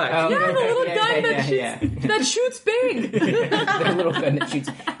Men in Black. Oh, Yeah, okay, the little gun that shoots big. The little gun that shoots.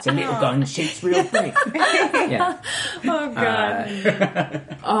 It's a little gun, shoots real big. Yeah. Oh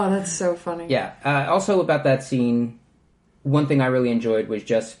god. Oh, that's so funny. Yeah. Also about that scene, one thing I really enjoyed was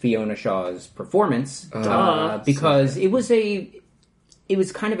just Fiona Shaw's performance, because it was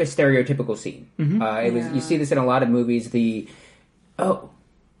kind of a stereotypical scene. You see this in a lot of movies. You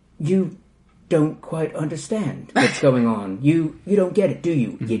don't quite understand what's going on. You don't get it, do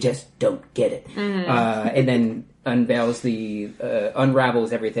you? You just don't get it. And then unravels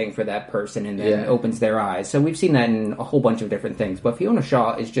everything for that person, and then opens their eyes. So we've seen that in a whole bunch of different things. But Fiona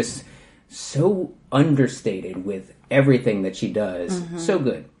Shaw is just so understated with everything that she does. So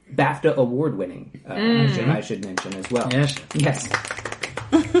good. BAFTA award winning, I should mention as well. Yes.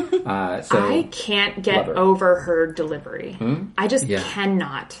 I can't get over her delivery. I just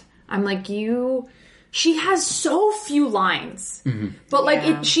cannot. I'm like, she has so few lines, but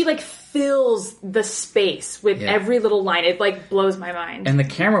like she like fills the space with every little line. It like blows my mind. And the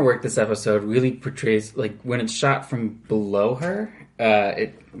camera work this episode really portrays, like, when it's shot from below her,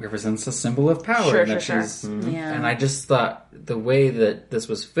 it represents a symbol of power. Sure. And I just thought the way that this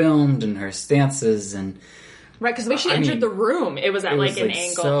was filmed and her stances and right, because the way she entered the room, it was at like an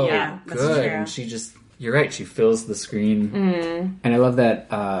angle. So Yeah, that's good. true. And she just, you're right, she fills the screen. And I love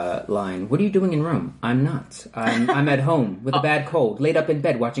that line. What are you doing in Rome? I'm not. I'm at home with a bad cold, laid up in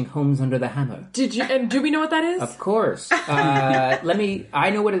bed watching Holmes Under the Hammer. Do we know what that is? Of course. I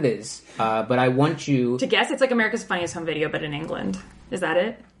know what it is, but I want you To guess, it's like America's Funniest Home Video, but in England. Is that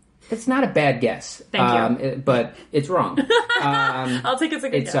it? It's not a bad guess. Thank you. But it's wrong. I'll take it as a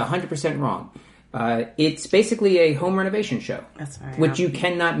good It's guess. 100% wrong. It's basically a home renovation show. That's right. Which you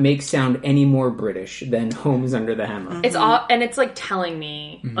cannot make sound any more British than Homes Under the Hammer. It's all, and it's like telling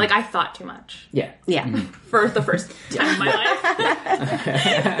me, like I thought too much Yeah. Yeah. for the first time in my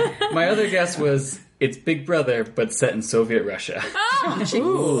life. My other guess was, it's Big Brother, but set in Soviet Russia.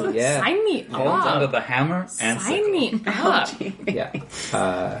 Ooh, yeah. Sign me Holmes Under up. the Hammer and Sign me up.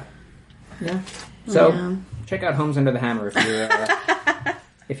 Yeah. So, check out Homes Under the Hammer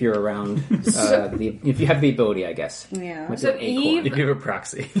if you're around. If you have the ability, I guess. Yeah. With So an acorn. If you have a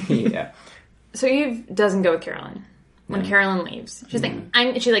proxy. Yeah. So Eve doesn't go with Carolyn. When Carolyn leaves, she's like,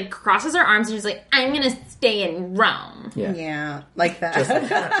 she like crosses her arms and she's like, I'm gonna stay in Rome. Yeah. Yeah. Like that.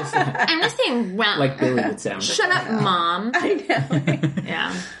 I'm gonna stay in Rome. Like Billy would sound. Shut up, Mom. I know.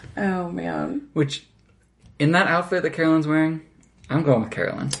 Yeah. Oh, man. Which, in that outfit that Carolyn's wearing, I'm going with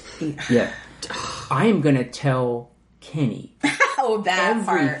Carolyn. Yeah. I am gonna tell Kenny Oh, that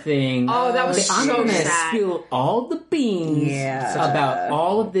part. everything. Oh, that was I'm so gonna sad. spill all the beans about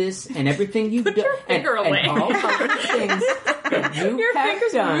all of this and everything you've done. your finger away. And all of the things that you Your have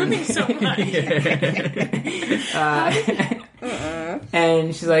finger's done. moving so much.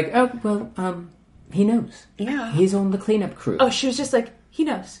 And she's like, oh, well, he knows. Yeah. He's on the cleanup crew. Oh, she was just like, he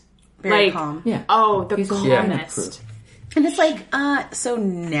knows. Very like, calm. Yeah. Oh, the He's on the cleanup calmest. crew. And it's like, so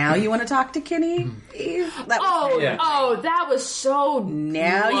now you want to talk to Kenny? Eve? That was Oh, that was so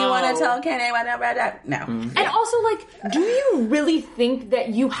Now you low. want to tell Kenny? No. And also, like, do you really think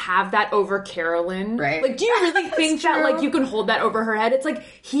that you have that over Carolyn? Right. Like, do you really think that, true. like, you can hold that over her head? It's like,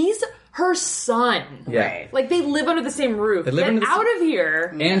 he's her son. Yeah. Right. Like, they live under the same roof. They live Get under the out same- of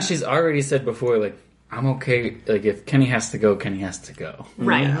here. And she's already said before, like, I'm okay. Like, if Kenny has to go, Kenny has to go.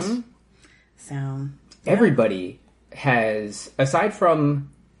 Right. So, Everybody has, aside from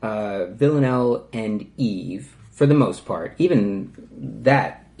Villanelle and Eve, for the most part, even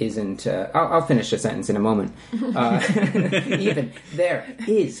that isn't. I'll finish the sentence in a moment. Even there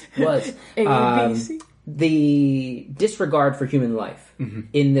was the disregard for human life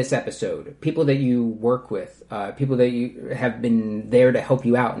in this episode. People that you work with, people that you have been there to help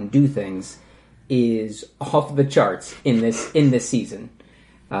you out and do things, is off the charts in this season.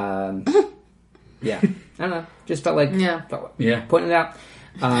 Yeah, I don't know. Just felt like pointing it out.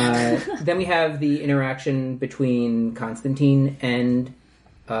 Then we have the interaction between Constantine and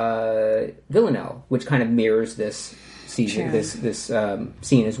Villanelle, which kind of mirrors this season, this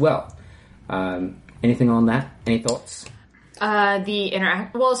scene as well. Anything on that? Any thoughts?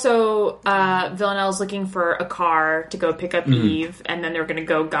 Villanelle's looking for a car to go pick up Eve, and then they're going to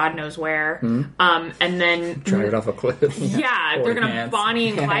go God knows where. And then Drive it off a cliff. they're going to Bonnie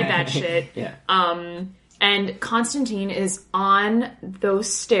and Clyde that shit. And Constantine is on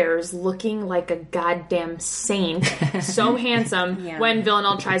those stairs looking like a goddamn saint. So handsome. When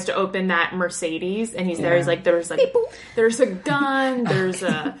Villanelle tries to open that Mercedes, and he's there, he's like, there's a gun,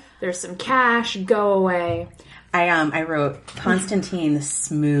 there's some cash, go away. I wrote Constantine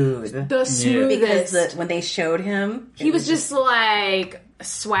smooth. The smoothest. Because when they showed him, he was just like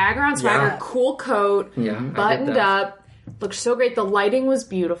swagger on swagger, cool coat, buttoned up, looked so great. The lighting was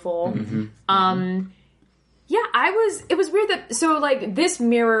beautiful. It was weird that, so like this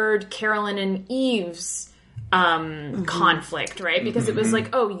mirrored Carolyn and Eve's conflict, right? Because it was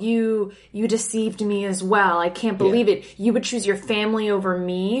like, oh, you deceived me as well. I can't believe it. You would choose your family over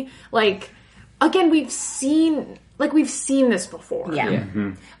me. Like, again, we've seen this before.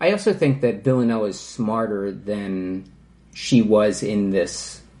 I also think that Villanelle is smarter than she was in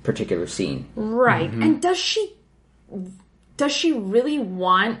this particular scene. Right. And does she really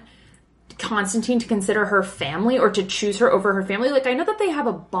want Constantine to consider her family or to choose her over her family? Like, I know that they have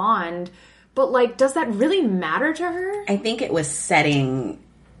a bond, but like, does that really matter to her? I think it was setting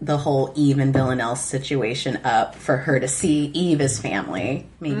the whole Eve and Villanelle situation up for her to see Eve as family.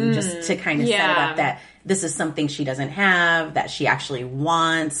 Maybe just to kind of set it up that this is something she doesn't have, that she actually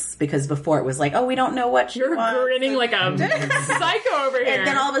wants, because before it was like, oh, we don't know what she wants. You're grinning like a psycho over here. And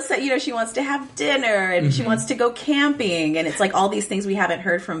then all of a sudden, she wants to have dinner, and she wants to go camping, and it's like all these things we haven't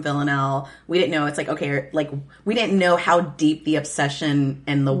heard from Villanelle. We didn't know. It's like, okay, like, we didn't know how deep the obsession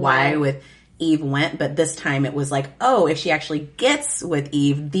and the why with Eve went, but this time it was like, oh, if she actually gets with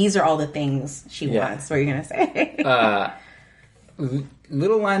Eve, these are all the things she wants. What are you going to say?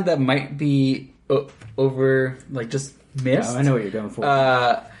 Little line that might be over, like, just missed. Oh, I know what you're going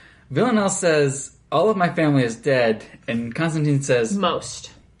for. Villanelle says, all of my family is dead, and Constantine says...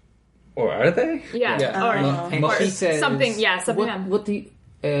 Most. Or are they? Yeah. And she says... Something. What do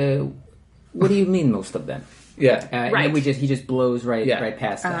you mean, most of them? Yeah. And then he just blows right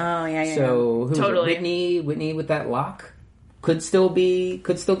past that. Oh, yeah. So, who totally. Whitney with that lock could still be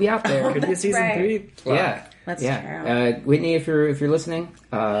out there. Could be season 3. Wow. Yeah. That's true. Whitney, if you're listening,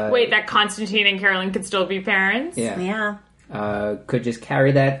 wait, that Constantine and Carolyn could still be parents? Yeah. Could just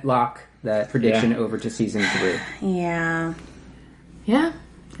carry that lock, that prediction over to season 3. Yeah. Yeah.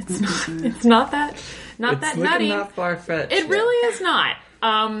 It's not that nutty. Not far-fetched. It really is not.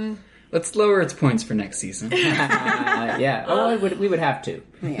 Let's lower its points for next season. We would have to.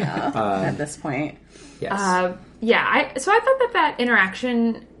 Yeah. At this point. Yes. So I thought that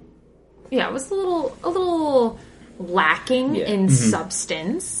interaction, was a little lacking in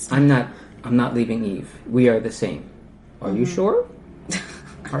substance. I'm not leaving Eve. We are the same. Are you sure?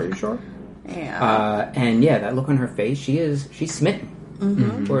 Are you sure? Yeah. And that look on her face, she's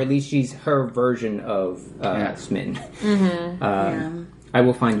smitten. Or at least she's her version of smitten. I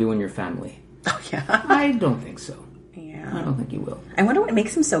will find you and your family. Oh, yeah. I don't think so. Yeah. I don't think you will. I wonder what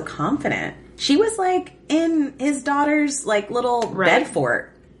makes him so confident. She was, like, in his daughter's, like, little bed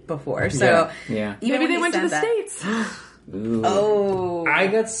fort before. So, maybe they went to the States. Ooh. Oh. I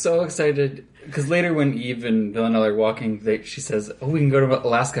got so excited because later when Eve and Villanelle are walking, she says, "Oh, we can go to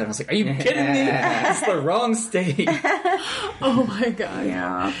Alaska." And I was like, "Are you kidding me? It's the wrong state." Oh my god!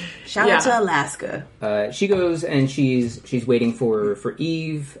 Yeah. Shout out to Alaska. She goes and she's waiting for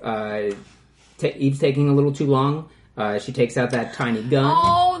Eve. Eve's taking a little too long. She takes out that tiny gun.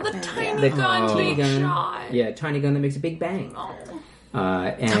 Oh, the tiny gun! Shot. Yeah, tiny gun that makes a big bang. Oh.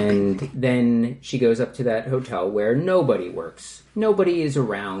 And then she goes up to that hotel where nobody works. Nobody is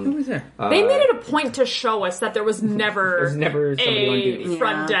around. Who was there? They made it a point to show us that there was never somebody on duty.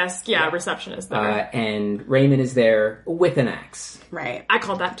 Front desk, receptionist there. And Raymond is there with an axe. Right. I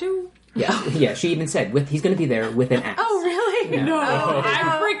called that too. Yeah. She even said he's going to be there with an axe. Oh, really? Yeah. No,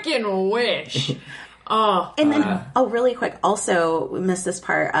 I freaking wish. Oh, and then really quick. Also, we missed this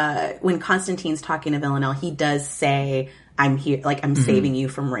part when Constantine's talking to Villanelle. He does say, "I'm here, like I'm saving you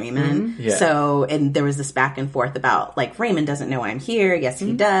from Raymond." Yeah. So, and there was this back and forth about like Raymond doesn't know I'm here. Yes,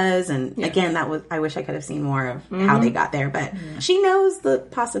 he does. And again, I wish I could have seen more of how they got there. But she knows the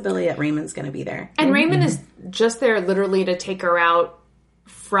possibility that Raymond's going to be there. And Raymond is just there literally to take her out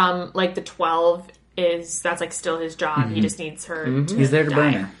from like the 12 that's like still his job. He just needs her to He's there to die.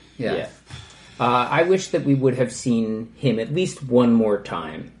 burn her. Yeah. I wish that we would have seen him at least one more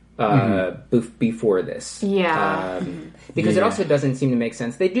time before this. Yeah. Because it also doesn't seem to make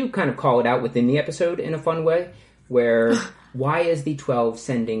sense. They do kind of call it out within the episode in a fun way, where why is the 12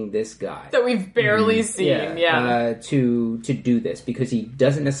 sending this guy? That we've barely seen, to do this? Because he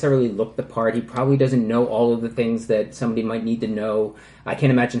doesn't necessarily look the part. He probably doesn't know all of the things that somebody might need to know. I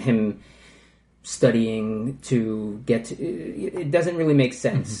can't imagine him studying to get to, it doesn't really make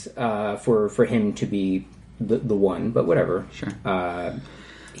sense for him to be the one, but whatever. Sure.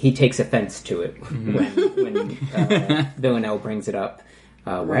 He takes offense to it when Villanelle brings it up.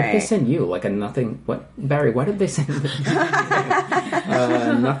 Why did they send you? Like a nothing... What? Barry, why did they send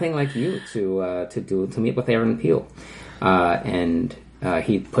nothing like you to meet with Aaron Peel? And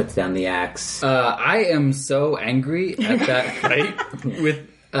he puts down the axe. I am so angry at that fight with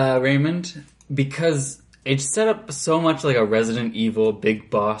Raymond because it set up so much like a Resident Evil big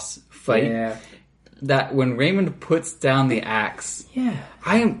boss fight that when Raymond puts down the axe,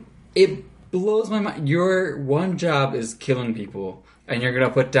 it blows my mind. Your one job is killing people, and you're gonna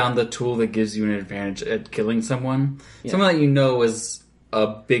put down the tool that gives you an advantage at killing someone, someone that you know is a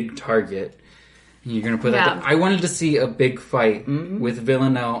big target. And you're gonna put that down. I wanted to see a big fight with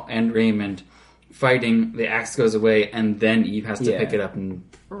Villanelle and Raymond fighting. The axe goes away, and then Eve has to pick it up and.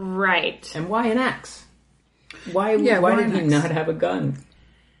 Right. And why an axe? Why did he not have a gun?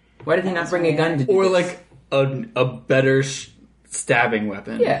 Why did he not bring a gun to do Or this? like a better stabbing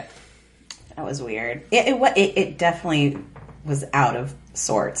weapon. Yeah. That was weird. It definitely was out of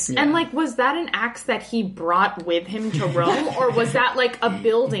sorts. And like, was that an axe that he brought with him to Rome, or was that like a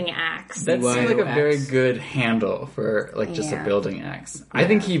building axe? That seemed like a axe. very good handle for like just a building axe. I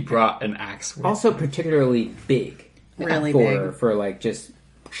think he brought an axe with Also particularly big. Really for, big. For like just...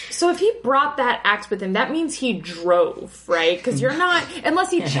 So if he brought that axe with him, that means he drove, right? Because you're not,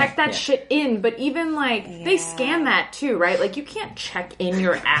 unless he checked that shit in, but even like, they scan that too, right? Like, you can't check in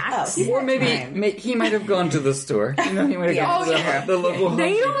your axe. Or maybe he might have gone to the store. You know, he might have gone to the local Home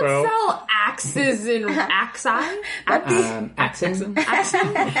They don't Depot. sell axes in Axi. Accent?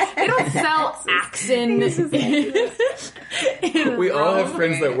 They don't sell axin. in We all have Rome.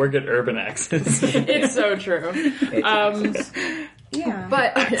 friends that work at Urban Axes. It's so true. Yeah.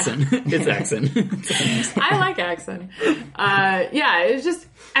 But It's Axon. I like Axon. It was just,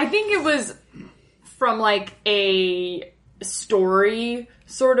 I think it was from like a story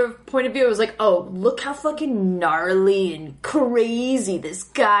sort of point of view. It was like, oh, look how fucking gnarly and crazy this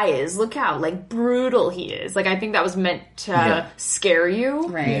guy is. Look how like brutal he is. Like, I think that was meant to scare you.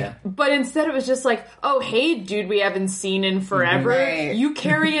 Right. Yeah. But instead it was just like, oh, hey, dude, we haven't seen in forever. Right. You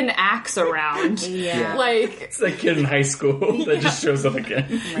carry an axe around. Yeah. Like, It's that kid in high school that just shows up again.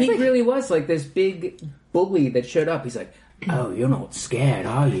 He really was like this big bully that showed up. He's like, oh, you're not scared,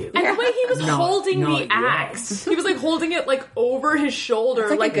 are you? and the way he was holding not the yet. axe, he was like holding it like over his shoulder,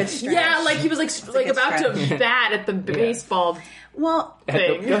 It's like a good stretch. yeah, like he was like like a about to stretch. bat at the baseball Well,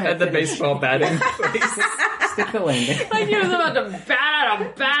 thing. Go ahead. At the baseball batting place. Stick the landing. Like he was about to bat at a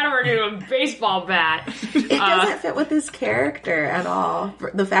batter to a baseball bat. it doesn't fit with his character at all.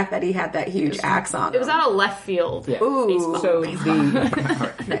 The fact that he had that huge axe on him. It was out of left field. Yeah. Ooh. Baseball. So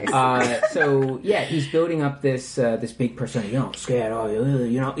the Nice. he's building up this big persona. You're not scared, are you?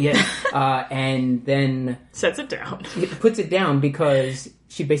 You're not yet. And then Sets it down. he puts it down because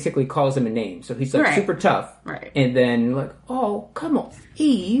she basically calls him a name. So he's like Right. super tough. Right. And then like, oh, come on,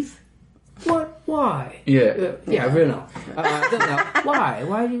 Eve. What? Why? Yeah. Yeah, I really know. Why?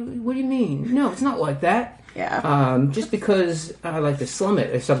 What do you mean? No, it's not like that. Yeah. Just because I like to slum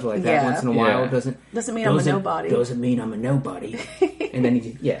it or something like that Yeah. once in a while Yeah. Doesn't mean I'm a nobody. Doesn't mean I'm a nobody. and then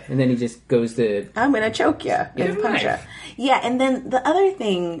he just goes to I'm gonna choke you and punch you. Right. Yeah, and then the other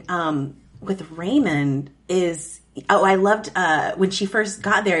thing with Raymond is, I loved when she first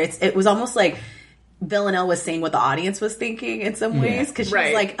got there. It was almost like Villanelle was saying what the audience was thinking in some ways, because she was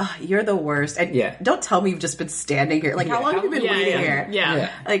Right. like, oh, "You're the worst." And don't tell me you've just been standing here. Like, how long have you been waiting here? Yeah.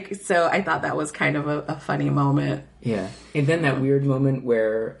 Like, so I thought that was kind of a funny moment. Yeah, and then that weird moment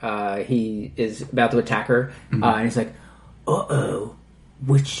where he is about to attack her, and he's like, "Uh-oh,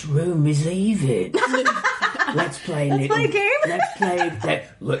 which room is Eve in? Let's play a game. Let's play.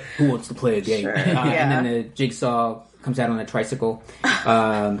 Look, who wants to play a game?" Sure. And then the Jigsaw comes out on a tricycle.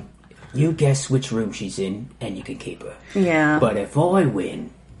 You guess which room she's in, and you can keep her. Yeah. But if I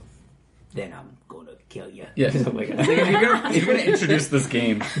win, then I'm gonna kill you. Yeah. Something like that. You're gonna introduce this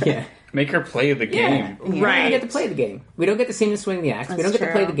game. Yeah. Make her play the game. We don't Right. get to play the game. We don't get to see him swing the axe. We don't get to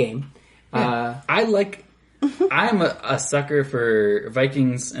true. play the game. I like I'm a sucker for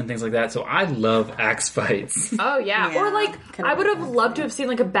Vikings and things like that, so I love axe fights. Oh yeah. Or like I would have loved to have seen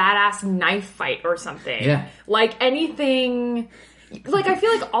like a badass knife fight or something. Yeah. Like anything. Like I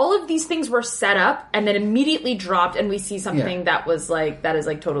feel like all of these things were set up and then immediately dropped, and we see something that is like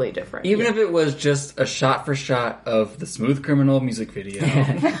totally different. Even if it was just a shot for shot of the Smooth Criminal music video.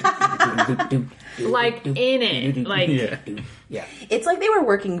 like in it, like Yeah. It's like they were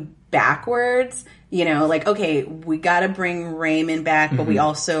working backwards, you know, like, okay, we gotta bring Raymond back, but we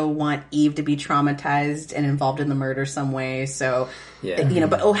also want Eve to be traumatized and involved in the murder some way, so, you know,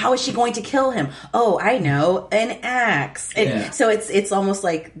 but, how is she going to kill him? Oh, I know, an axe. And so it's almost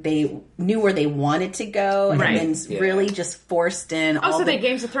like they knew where they wanted to go, and then really just forced in all so the, they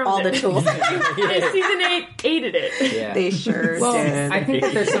Games of Thrones all the tools. Season 8 aided it. Yeah. They sure Well, did. I think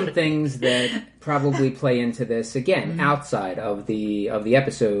that there's some things that probably play into this again outside of the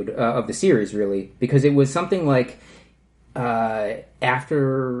episode of the series, really, because it was something like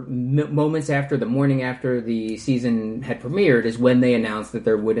moments after the morning after the season had premiered is when they announced that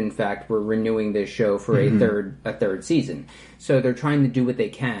there would in fact were renewing this show for a third season. So they're trying to do what they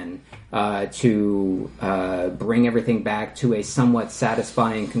can to bring everything back to a somewhat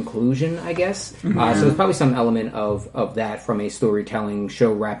satisfying conclusion, I guess. So there's probably some element of that from a storytelling,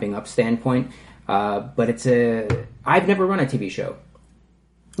 show wrapping up standpoint. But I've never run a TV show.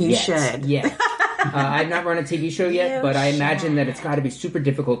 You should. Yeah. I've not run a TV show yet, but I imagine that it's got to be super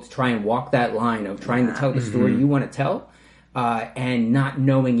difficult to try and walk that line of trying to tell the story you want to tell, and not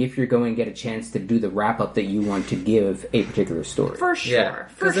knowing if you're going to get a chance to do the wrap-up that you want to give a particular story. For sure. Yeah,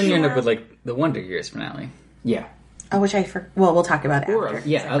 because then you end up with like the Wonder Years finale. Yeah. Oh, which well, we'll talk about Or,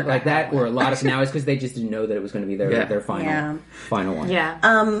 after. like that, or a lot of finales, because they just didn't know that it was going to be their final one.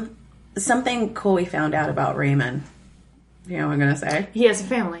 Yeah. Something cool we found out about Raymond. You know what I'm going to say? He has a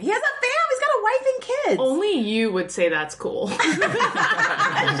family. He has a family. He's got a wife and kids. Only you would say that's cool. Shut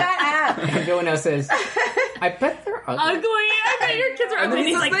up. Everyone else says, I bet they're ugly. Ugly. I bet your kids are ugly. And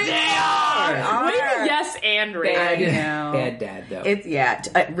he's like, they are. Maybe yes and Bad, Ray. bad dad, though. It's,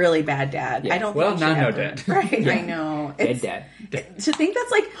 a really bad dad. Yeah. I don't Well, think now he no should ever- dad. Right, I know. Bad dad. To think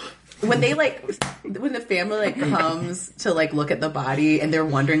that's like... When the family comes to look at the body and they're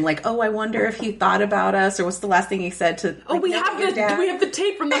wondering I wonder if he thought about us, or what's the last thing he said to We have the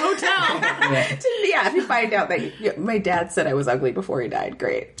tape from the hotel. if you find out that my dad said I was ugly before he died,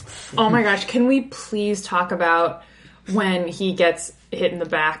 great. Oh my gosh, can we please talk about when he gets hit in the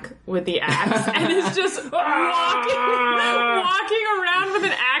back with the axe and is just walking around with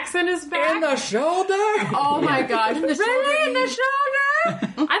an axe in his back? In the shoulder? Oh my gosh. Really? In the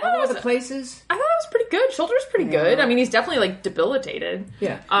shoulder? I thought it was the places. I thought it was pretty good. Shoulder's pretty good. I mean, he's definitely debilitated.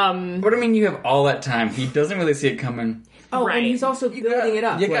 Yeah. But I mean, you have all that time. He doesn't really see it coming. Oh, Right. and he's also building it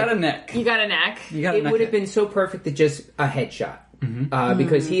up. You got a neck. You got a neck. It would have been so perfect to just a headshot.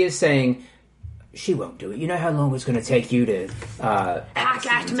 Because he is saying, she won't do it. You know how long it's going to take you to Hack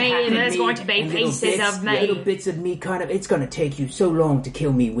at me, and there's going to be pieces of me. Little bits of me, it's going to take you so long to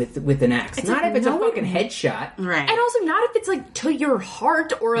kill me with an axe. It's not like, if it's no, a fucking headshot. Right. And also not if it's to your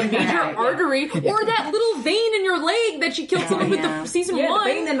heart or a major artery or that little vein in your leg that she killed someone with the season Yeah, one.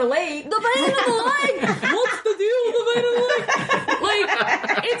 the vein in the leg. The vein in the leg. What's the deal with the vein in the leg?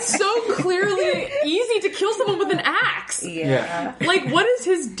 It's so clearly easy to kill someone with an axe. Yeah. What is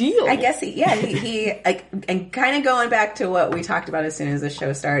his deal? I guess he and kind of going back to what we talked about as soon as the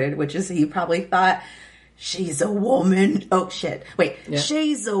show started, which is he probably thought, she's a woman. Oh shit! Wait,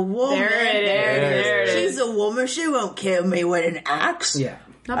 she's a woman. There it is. She's a woman. She won't kill me with an axe. Yeah.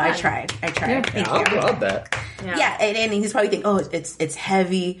 Not I bad. tried. Thank you. I love that. Yeah, and he's probably thinking, it's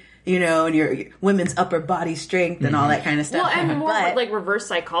heavy, and your women's upper body strength and all that kind of stuff. Well, and more but, reverse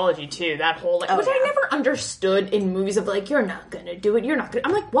psychology too. That whole which I never understood in movies of you're not gonna do it. You're not gonna.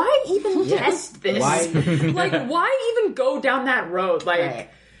 I'm like, why even test this? Why? Why even go down that road? Right.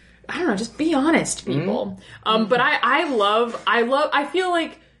 I don't know. Just be honest, people. But I feel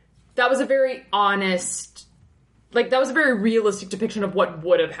like that was a very honest. That was a very realistic depiction of what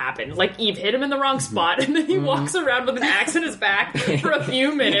would have happened. Eve hit him in the wrong spot, and then he walks around with an axe in his back for a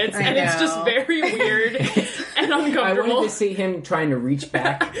few minutes, and it's just very weird and I uncomfortable. wanted to see him trying to reach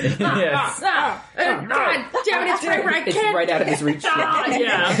back. Yes. God damn it, it's right where I It's can't. right out of his reach.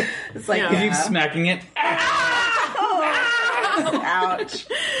 Yeah. it's like, Yeah. You keep smacking it. ouch.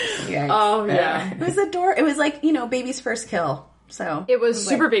 Yeah. Oh, yeah. It was It was baby's first kill. So It was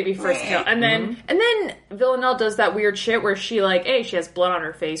super baby first kill. And then Villanelle does that weird shit where she she has blood on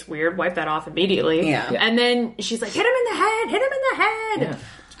her face, weird, wipe that off immediately. Yeah. And then she's like, hit him in the head, hit him in the head. Yeah.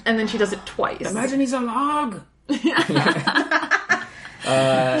 And then she does it twice. Imagine he's a log.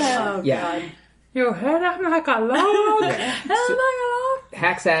 Oh, Yeah. Your head up like a log. Head like a log.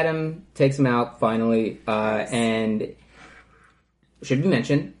 Hacks at him, takes him out finally, and should be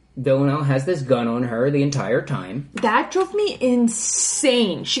mentioned, Villanelle has this gun on her the entire time. That drove me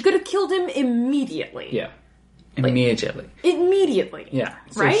insane. She could have killed him immediately. Yeah. Immediately. Immediately. Yeah.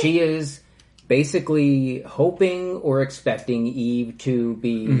 So Right? she is basically hoping or expecting Eve to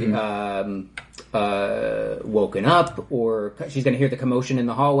be woken up, or she's going to hear the commotion in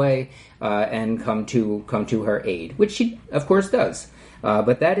the hallway and come to her aid, which she, of course, does.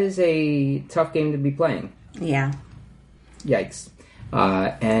 But that is a tough game to be playing. Yeah. Yikes.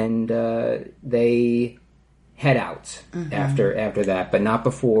 And they head out after that, but not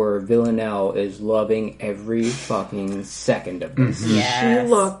before Villanelle is loving every fucking second of this. Yes. She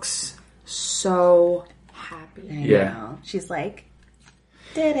looks so happy. I Yeah. know. She's like,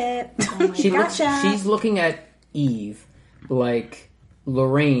 did it. She's looking at Eve like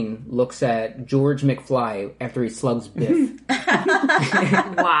Lorraine looks at George McFly after he slugs Biff.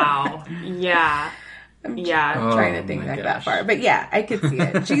 Wow. Yeah. Yeah. trying to think my back that gosh. far. But yeah, I could see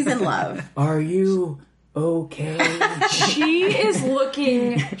it. She's in love. Are you okay? She is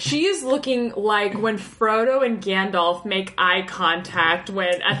looking like when Frodo and Gandalf make eye contact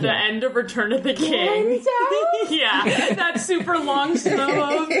when at the end of Return of the King. Yeah, that super long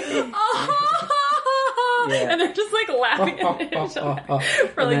slow and they're just like laughing at each other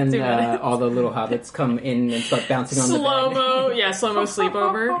for like and 2 then minutes. all the little hobbits come in and start bouncing on the bed. Slow-mo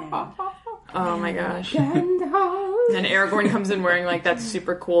sleepover. Oh my gosh. And then Aragorn comes in wearing like that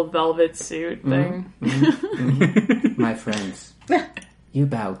super cool velvet suit thing. My friends, you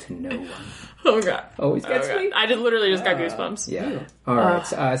bow to no one. Oh god. Always gets me. I literally just got goosebumps. Yeah. All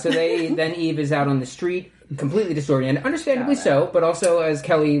right. So then Eve is out on the street, completely disoriented, understandably so, but also, as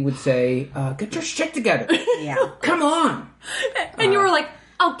Kelly would say, get your shit together. Yeah. Come on. And you were like,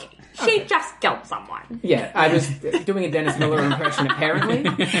 okay, she just killed someone. Yeah, I was doing a Dennis Miller impression, apparently.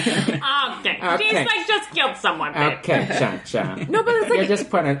 Okay. She's like, just killed someone, babe. Okay, Chan. No, but it's like, You just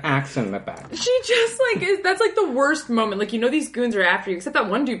put an axe in the back. she just like, that's like the worst moment. Like, you know these goons are after you, except that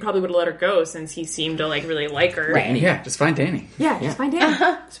one dude probably would have let her go since he seemed to like really like her. Right. Yeah, just find Danny. Yeah, just find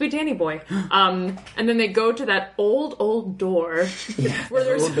Danny. Sweet Danny boy. And then they go to that old door where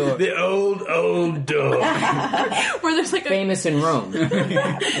there's The old door. where there's like a Famous in Rome.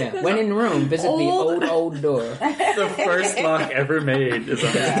 Yeah. When in Rome, visit the old door. The first lock ever made is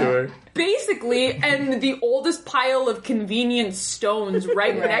on this door. basically and the oldest pile of convenient stones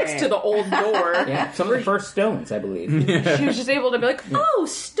right next to the old door. Yeah, some of the first stones, I believe. She was just able to be like, oh,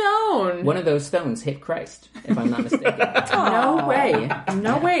 stone. One of those stones hit Christ, if I'm not mistaken. No way.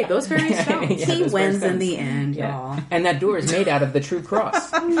 No way. Those very stones. Yeah, He those wins first in stones. the end, Yeah. y'all. And that door is made out of the true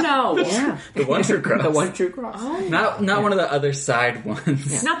cross. No. Yeah. The one true cross. The one true cross. Not one of the other side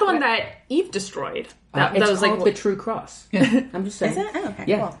ones. Not the one that Eve destroyed. That It's was called like the true cross. I'm just saying. Is it? Oh, okay.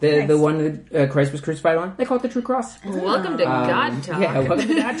 Yeah, Cool. the Nice. one that Christ was crucified on. They call it the true cross. welcome to God Talk. Yeah, welcome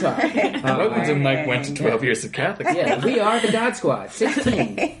to God Talk. Welcome to Mike went to 12 years of Catholic. Yeah, we are the God Squad.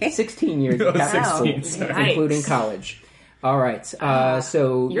 16 years of Catholic 16, school, sorry. including college. All right,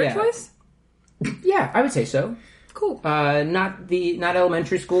 so Your yeah. choice? Yeah, I would say so. Cool. Not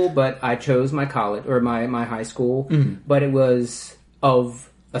elementary school, but I chose my college or my high school. But it was of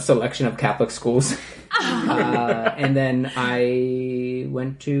a selection of Catholic schools, and then I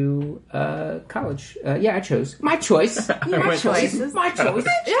went to college. Yeah, I chose my choice. My choice. My choice.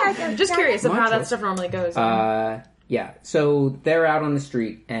 Yeah, just curious of My how that choice. stuff normally goes. Yeah, so they're out on the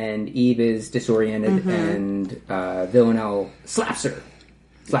street, and Eve is disoriented, and Villanelle slaps her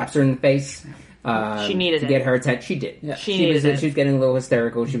in the face. She needed to it. get her attention. She did. Yeah. She needed it. She was getting a little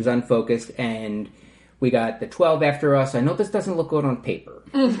hysterical. She was unfocused, and we got the 12 after us. I know this doesn't look good on paper.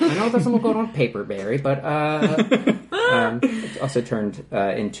 Barry, but it also turned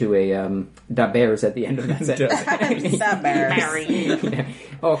into a Da Bears at the end of that sentence. Barry. Yeah.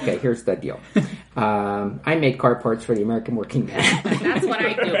 Okay, here's the deal. I made car parts for the American working man. That's what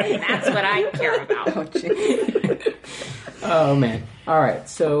I do. That's what I care about. Oh man! All right,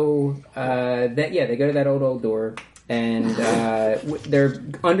 so they go to that old door, and they're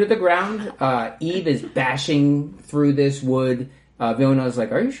under the ground. Eve is bashing through this wood. Villanelle's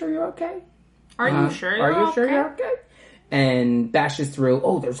like, "Are you sure you're okay? Are you sure? Are you sure you're okay?" And bashes through.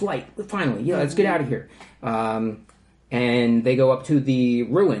 Oh, there's light. Finally, yeah, let's get out of here. And they go up to the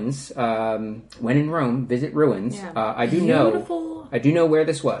ruins. When in Rome, visit ruins. Yeah. I do Beautiful. know where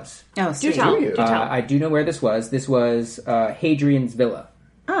this was. Oh, Do sweet. tell. you? Do tell. I do know where this was. This was Hadrian's Villa.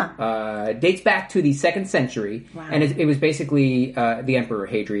 Dates back to the 2nd century, Wow. and it was basically the Emperor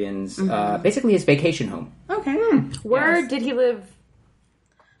Hadrian's, basically his vacation home. Okay. Where did he live?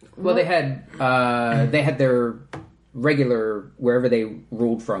 Well, they had their regular wherever they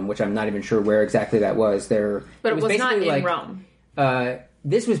ruled from, which I'm not even sure where exactly that was. But it was not in Rome.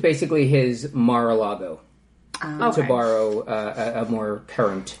 This was basically his Mar-a-Lago, Okay. to borrow a more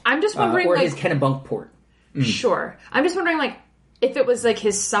current. I'm just wondering, or like, his Kennebunkport. Sure. I'm just wondering, like, if it was like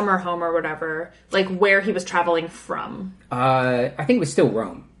his summer home or whatever, like where he was traveling from. I think it was still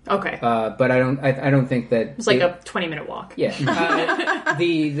Rome. Okay. But I don't think that It's like a 20-minute walk. Yeah.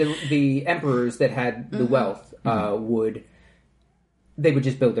 The emperors that had the wealth would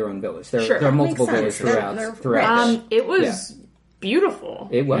just build their own villas. There are multiple villas throughout. It was beautiful.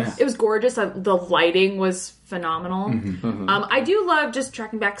 It was. It was gorgeous. The lighting was phenomenal. I do love, just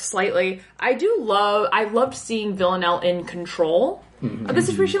tracking back slightly, I loved seeing Villanelle in control of the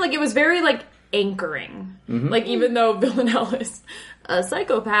situation. Like, it was very, like, anchoring. Like, even though Villanelle is a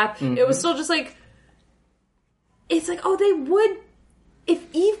psychopath, it was still just like, it's like, oh, they would, if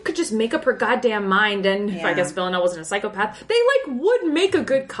Eve could just make up her goddamn mind, and if I guess Villanelle wasn't a psychopath, they, like, would make a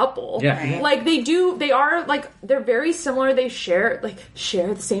good couple. Yeah. Right. Like, they are, like, they're very similar. They share the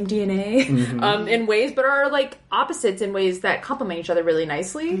same DNA in ways, but are, like, opposites in ways that complement each other really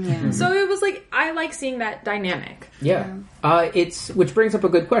nicely. So it was, like, I like seeing that dynamic. Yeah. Which brings up a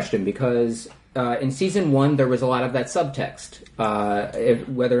good question, because in season 1 there was a lot of that subtext,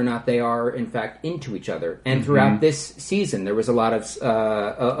 whether or not they are in fact into each other, and throughout this season there was a lot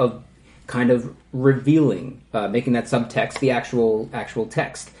of kind of revealing, making that subtext the actual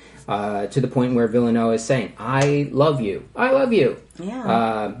text, to the point where Villanelle is saying, "I love you, I love you."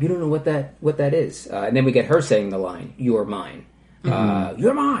 Yeah. You don't know what that is, and then we get her saying the line, "You're mine,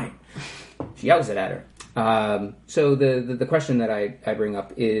 you're mine." She yells it at her. So the question that I bring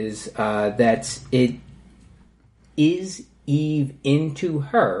up is that is Eve into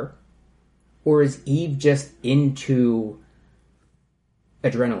her, or is Eve just into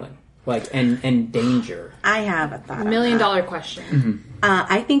adrenaline, like and danger? I have a thought. $1 million question.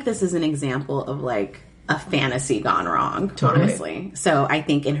 I think this is an example of like a fantasy gone wrong, honestly. So I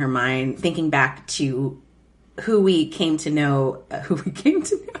think in her mind, thinking back to who we came to know,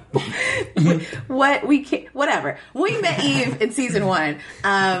 whatever. When we met Eve in season 1,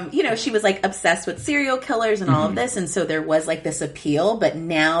 she was like obsessed with serial killers and all of this. And so there was like this appeal, but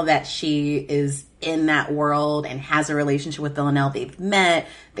now that she is in that world and has a relationship with Villanelle, they've met,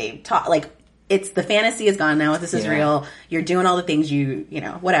 they've talked, like, it's the fantasy is gone now. This is real. You're doing all the things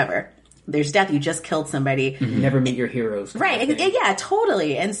whatever. There's death. You just killed somebody. You never meet your heroes. Right. Yeah,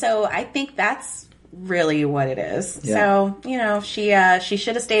 totally. And so I think that's really what it is. Yeah. So, she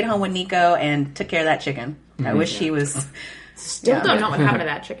should have stayed home with Nico and took care of that chicken. I wish he was... Still don't know what happened to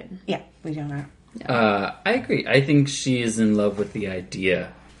that chicken. Yeah, we don't know. I agree. I think she is in love with the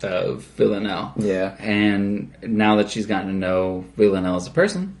idea of Villanelle. Yeah. And now that she's gotten to know Villanelle as a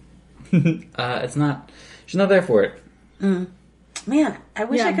person, she's not there for it. Man, I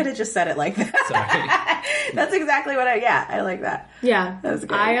wish I could have just said it like that. Sorry. That's exactly what I like that. Yeah. That was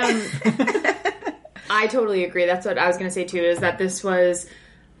good. I totally agree. That's what I was going to say too, is that this was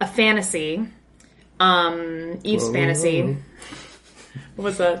a fantasy. Eve's fantasy. What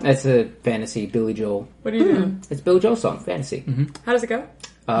was that? That's a fantasy, Billy Joel. What are you doing? It's Billy Joel's song, Fantasy. How does it go?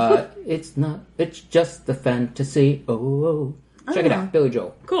 It's just the fantasy. Oh. Check it out, Billy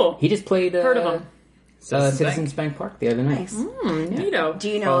Joel. Cool. He just played Heard of him. Citizens Bank Park the other night. Nice. Neato. Do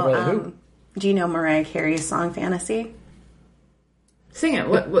you know Mariah Carey's song Fantasy? Sing it.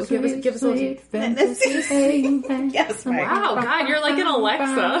 What give us a little... Fantasy. Yes, right. Wow, God, you're like an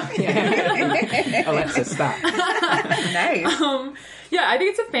Alexa. Alexa, stop. Nice. Yeah, I think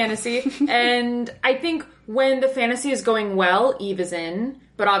it's a fantasy. And I think when the fantasy is going well, Eve is in.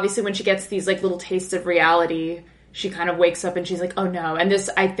 But obviously when she gets these like little tastes of reality, she kind of wakes up and she's like, oh no. And this,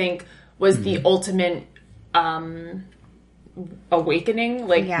 I think, was the ultimate awakening,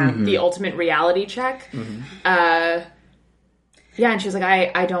 like the ultimate reality check. Yeah, and she was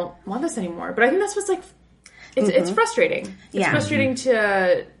like, I don't want this anymore. But I think that's what's like, it's frustrating. It's frustrating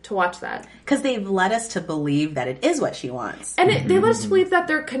to watch that. Because they've led us to believe that it is what she wants. And they let us believe that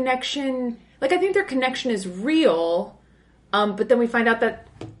their connection, like I think their connection is real, but then we find out that,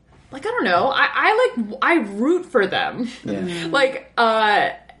 like, I don't know, I root for them. Yeah. Like,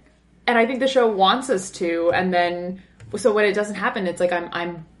 and I think the show wants us to, and then, so when it doesn't happen, it's like,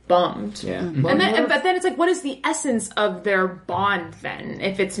 I'm bummed. Yeah. But then it's like, what is the essence of their bond then,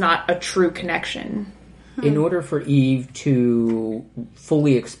 if it's not a true connection? In order for Eve to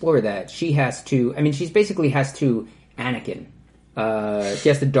fully explore that, she has to, she basically has to Anakin. She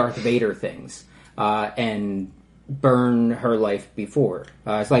has to Darth Vader things, and burn her life before.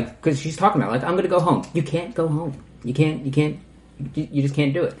 It's like, because she's talking about, like, I'm going to go home. You can't go home. You can't you just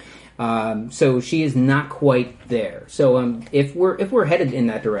can't do it. So she is not quite there. So if we're headed in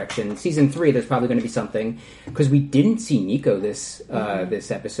that direction, season 3, there's probably going to be something, because we didn't see Nico this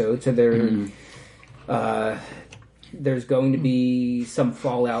episode. So there's going to be some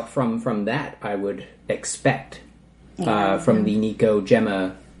fallout from that, I would expect, from the Nico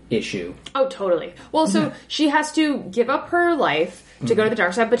Gemma issue. Oh, totally. Well, so she has to give up her life to go to the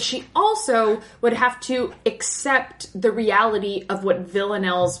dark side, but she also would have to accept the reality of what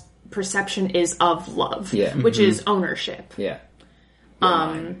Villanelle's perception is of love, which is ownership. Yeah.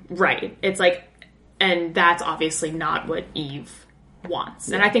 Right. It's like, and that's obviously not what Eve wants.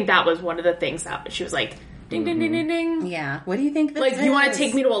 And I think that was one of the things that she was like, ding, ding, ding, ding, ding. Yeah. What do you think this like, is? you want to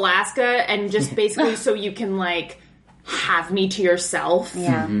take me to Alaska and just basically so you can, like, have me to yourself,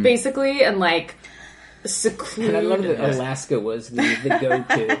 basically, and, like, seclude. And I love that Alaska was the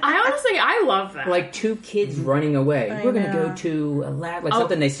go-to. I love that. Like 2 kids running away. We're going to go to Alaska. Like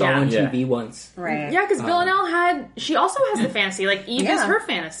something they saw on TV once. Right. Yeah, because Villanelle she also has the fantasy. Like, Eve is her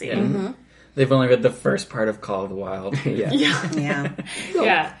fantasy. They've only read the first part of Call of the Wild. Yeah.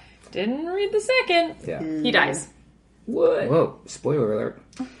 Didn't read the second. Yeah. He dies. What? Whoa. Spoiler alert.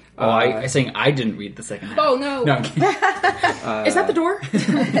 Oh, I saying I didn't read the second half. Oh, no. No, I'm kidding. Is that the door?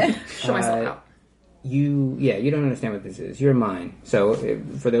 Show myself out. You don't understand what this is. You're mine. So,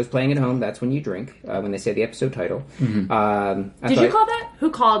 for those playing at home, that's when you drink, when they say the episode title. Did you call that? Who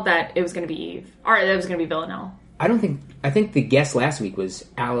called that it was going to be Eve? Or that it was going to be Villanelle? I think the guest last week was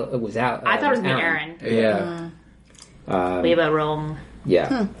Al. I thought it was going to be Aaron. Yeah. Leave a room.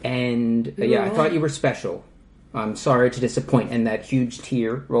 Yeah. And, I thought you were special. I'm sorry to disappoint. And that huge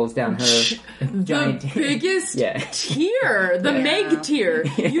tear rolls down her giant... The biggest tear. The Meg tear.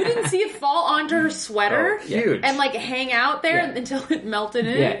 You didn't see it fall onto her sweater? Huge. And, like, hang out there until it melted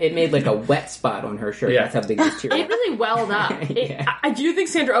in? Yeah, it made, like, a wet spot on her shirt. Yeah. That's how big this tear was. It really welled up. I do think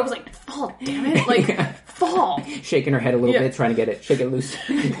Sandra Oh was like, fall, damn it. Like, fall. Shaking her head a little bit, trying to shake it loose.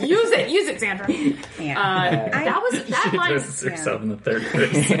 Use it, Sandra. Yeah. That line... Doses herself in the third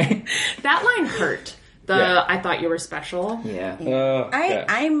person. That line hurt. I thought you were special. Yeah.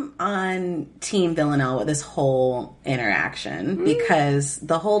 I'm on Team Villanelle with this whole interaction because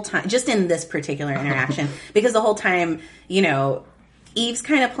the whole time, just in this particular interaction, because the whole time, Eve's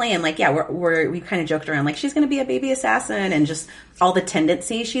kind of playing like, we kind of joked around like she's going to be a baby assassin and just all the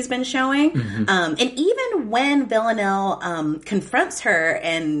tendencies she's been showing. And even when Villanelle confronts her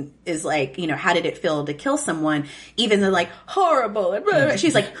and is like, how did it feel to kill someone? Even though like horrible, and blah, blah, blah,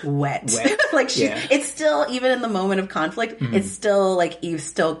 she's like wet. Like it's still, even in the moment of conflict, it's still like Eve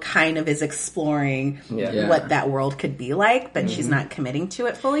still kind of is exploring what that world could be like, but she's not committing to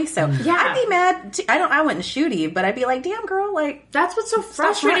it fully. So I'd be mad. I wouldn't shoot Eve, but I'd be like, damn girl, like that's what's so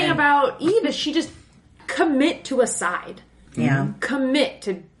frustrating about Eve is she just commit to a side. Yeah. Commit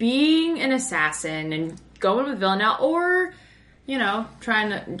to being an assassin and going with Villanelle or, trying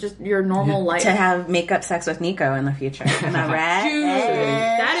to just your normal life. To have makeup sex with Nico in the future. Am I right? Dude,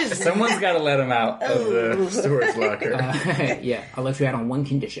 that is... Someone's got to let him out of the storage locker. I'll let you out on one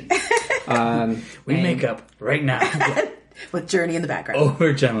condition. We make up right now. With Journey in the background.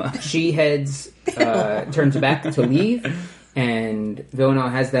 Over Gemma. She turns back to leave, and Villanelle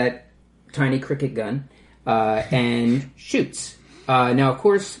has that tiny cricket gun, and shoots. Now, of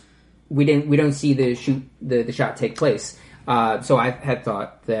course, we don't see the shot take place. So I had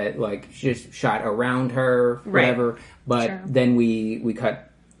thought that like she just shot around her, whatever. Right. But then we cut.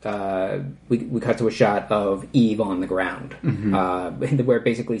 We cut to a shot of Eve on the ground, where it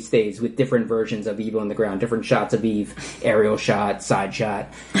basically stays with different versions of Eve on the ground, different shots of Eve, aerial shot, side shot.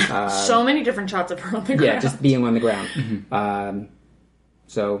 So many different shots of her on the ground. Yeah, just being on the ground.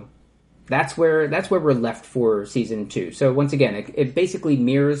 So that's where we're left for season 2. So once again, it basically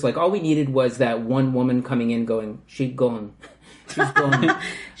mirrors, like, all we needed was that one woman coming in going, she's gone. She's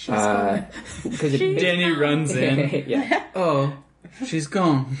gone. Danny runs in. Yeah. Oh, she's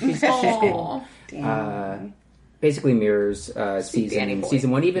gone. Basically mirrors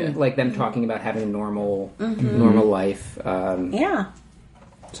season 1, even like them talking about having a normal life.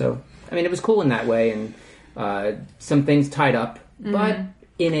 So, I mean, it was cool in that way, and some things tied up, but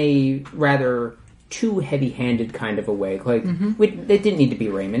in a rather too heavy-handed kind of a way. Like, it didn't need to be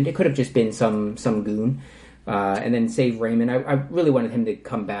Raymond. It could have just been some goon. And then save Raymond. I really wanted him to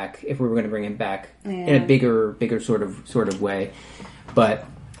come back if we were going to bring him back in a bigger sort of way. But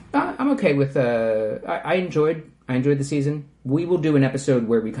I'm okay with. I enjoyed I enjoyed the season. We will do an episode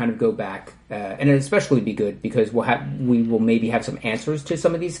where we kind of go back, and it'll especially be good because we will maybe have some answers to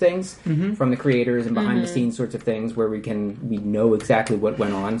some of these things from the creators and behind the scenes sorts of things where we know exactly what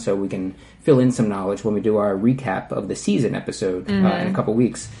went on, so we can fill in some knowledge when we do our recap of the season episode in a couple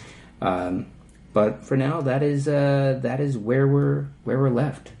weeks. But for now, that is where we're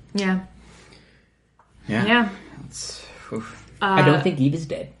left. Yeah. I don't think Eve is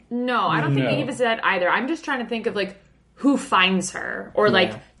dead. No, I don't think Eve is dead either. I'm just trying to think of, like, who finds her? Or,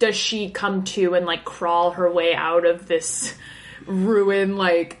 like, does she come to and, like, crawl her way out of this ruin?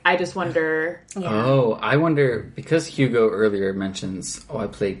 Like, I just wonder... Oh, I wonder, because Hugo earlier mentions, I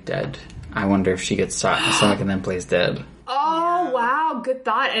played dead. I wonder if she gets shot in the stomach and then plays dead. Oh, wow, good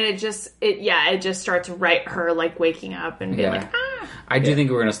thought. And it just starts right her, like, waking up and being like, I do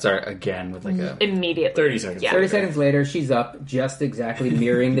think we're going to start again with, like, a... Immediately. 30 seconds. Yeah. 30 seconds later, she's up, just exactly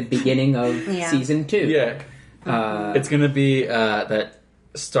mirroring the beginning of season 2. Yeah. It's going to be that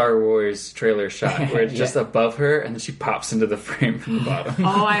Star Wars trailer shot where it's just above her and then she pops into the frame from the bottom.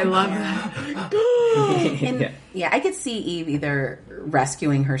 Oh, I love that. And I could see Eve either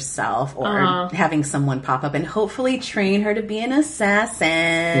rescuing herself or having someone pop up and hopefully train her to be an assassin.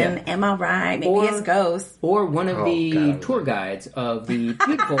 Yeah. Am I right? Maybe it's Ghost. Or one of the tour guides of the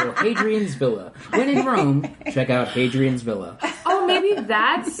beautiful Hadrian's Villa. When in Rome, check out Hadrian's Villa. Oh, maybe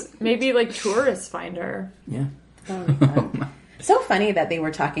like tourists find her. Yeah. So funny that they were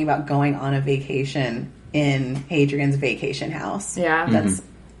talking about going on a vacation in Hadrian's vacation house. Yeah. That's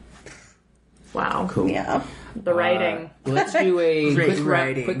wow. Cool. Yeah. The writing. Let's do a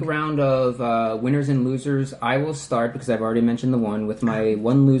writing. quick round of winners and losers. I will start because I've already mentioned the one with my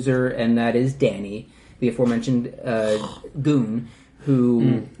one loser, and that is Danny, the aforementioned goon,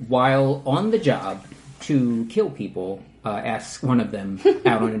 who, while on the job to kill people, asks one of them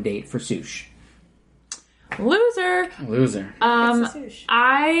out on a date for sushi. Loser.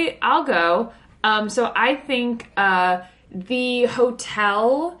 I'll go. So I think the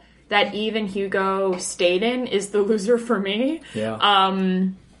hotel that Eve and Hugo stayed in is the loser for me. Yeah.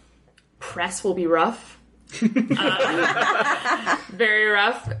 Press will be rough. Very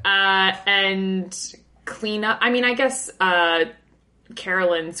rough. And cleanup. I mean, I guess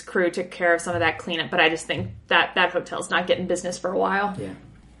Carolyn's crew took care of some of that cleanup, but I just think that hotel's not getting business for a while. Yeah.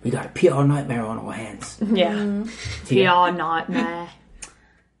 We got a PR nightmare on our hands. Yeah. PR nightmare.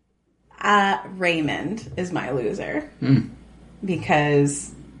 Raymond is my loser.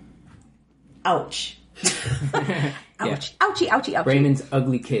 Because, ouch. Ouch. Ouchie, ouchie, ouchie. Raymond's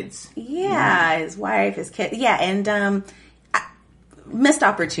ugly kids. Yeah, his wife, his kid. Yeah, and missed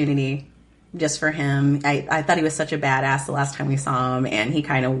opportunity just for him. I thought he was such a badass the last time we saw him, and he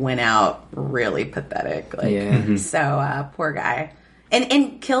kind of went out really pathetic. So, poor guy.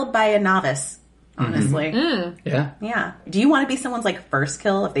 And killed by a novice, honestly. Yeah. Do you want to be someone's, like, first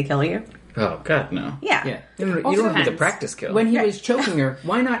kill if they kill you? Oh, God, no. Yeah. You don't want to be the practice kill. When he was choking her,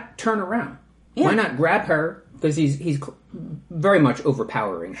 why not turn around? Yeah. Why not grab her? Because he's very much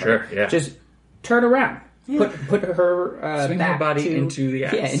overpowering her. Sure, yeah. Just turn around. Yeah. Put her swing back her body into the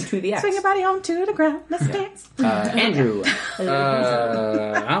axe. Yeah, into the axe. Swing your body onto the ground. Let's dance. Andrew.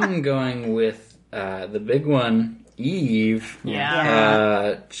 I'm going with the big one. Eve.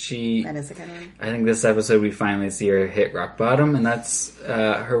 That is a good one. I think this episode we finally see her hit rock bottom, and that's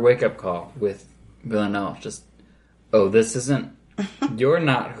her wake up call with Villanelle. Just, this isn't. You're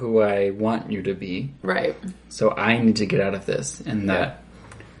not who I want you to be. Right. So I need to get out of this, and that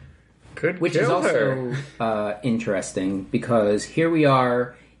could which kill is also her. Interesting because here we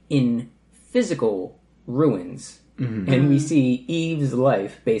are in physical ruins. And we see Eve's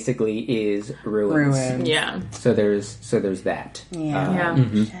life basically is ruins. Yeah. So there's that. Yeah.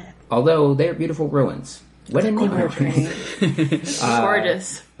 Although they're beautiful ruins. What a neighborhood.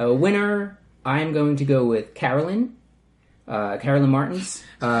 Gorgeous. A winner, I'm going to go with Carolyn. Carolyn Martins.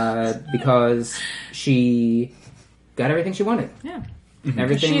 Because she got everything she wanted. Yeah.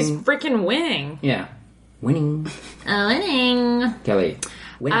 Everything. She's freaking winning. Yeah. Winning. Winning. Kelly.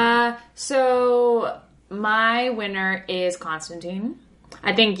 Winning. So my winner is Constantine.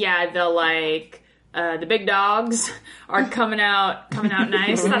 I think, the big dogs are coming out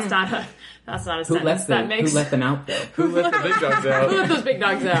nice. That's not a sentence. Who let them out, though? Who let the big dogs out? Who let those big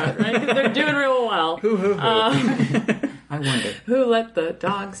dogs out, right? 'Cause they're doing real well. I wonder. Who let the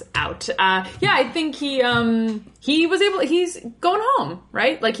dogs out? I think he's going home,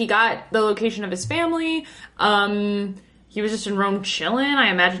 right? Like, he got the location of his family. He was just in Rome chilling.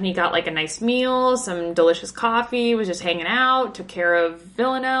 I imagine he got, like, a nice meal, some delicious coffee, was just hanging out, took care of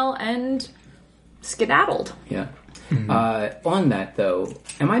Villanelle, and skedaddled. Yeah. On that, though,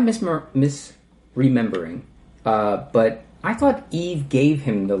 am I misremembering but I thought Eve gave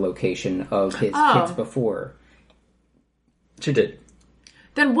him the location of his kids before. She did.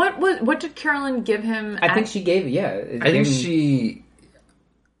 Then what did Carolyn give him? I think she gave it. Yeah, I think she.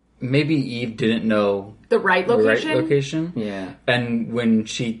 Maybe Eve didn't know the right location. Yeah, and when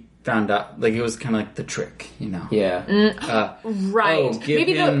she found out, like, it was kind of like the trick, you know. Yeah. Right.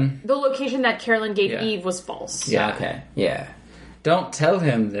 Maybe him... the location that Carolyn gave Eve was false. Yeah. Okay. Yeah. Don't tell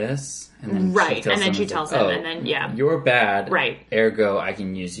him this. And then she tells him, and then you're bad. Right. Ergo, I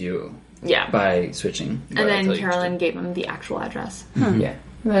can use you. Yeah. By switching. And then Carolyn gave him the actual address. Yeah.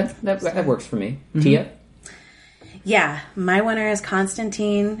 That works for me. Tia? Yeah, my winner is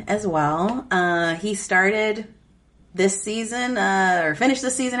Constantine as well. He started this season, or finished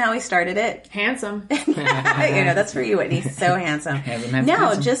this season how he started it. Handsome. That's for you, Whitney. So handsome.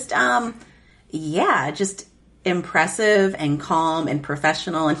 Just impressive and calm and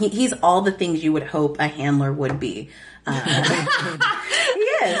professional. And he's all the things you would hope a handler would be. He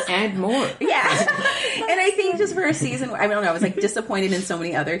is. And more. Yeah. And I think just for a season, I don't know, I was like disappointed in so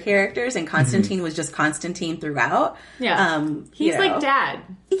many other characters, and Constantine was just Constantine throughout. Yeah. He's like Dad.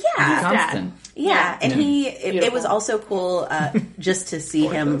 Yeah. Constant. Yeah. And it was also cool just to see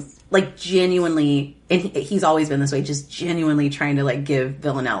him like genuinely, and he's always been this way, just genuinely trying to like give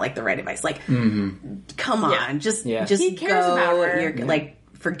Villanelle like the right advice. Like, come on, just he cares about her. You're like,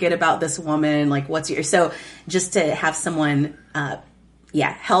 forget about this woman. Like, so just to have someone,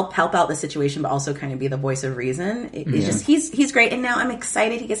 help out the situation, but also kind of be the voice of reason. It's just, he's great. And now I'm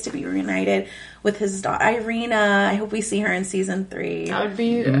excited he gets to be reunited with his daughter, Irina. I hope we see her in season 3. That would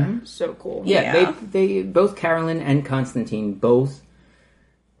be so cool. Yeah. They both, Carolyn and Constantine, both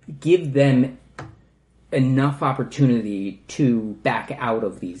give them enough opportunity to back out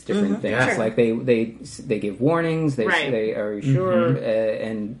of these different things. Sure. Like they give warnings. They say, "Are you sure?"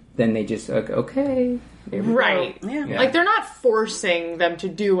 And then they just okay. Right. Yeah. Like they're not forcing them to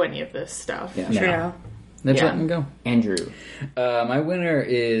do any of this stuff. Yeah. True. Let's let them go. Andrew. My winner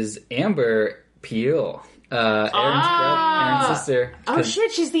is Amber Peel. Aaron's sister. Oh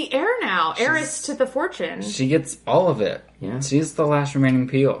shit, she's the heir now. Heiress to the fortune. She gets all of it. Yeah. She's the last remaining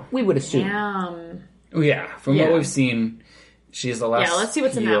Peel. We would assume. Damn. Yeah, from what we've seen, she's the last. Yeah, let's see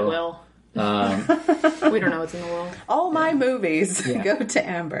what's in that will. We don't know what's in the will. All my movies go to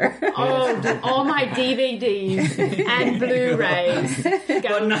Amber. All my DVDs and Blu-rays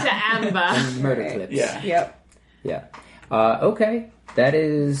go to Amber. Murder clips. Yeah. Yep. Yeah. Okay. That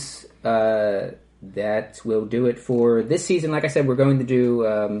is. That will do it for this season. Like I said, we're going to do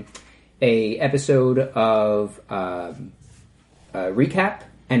a episode of recap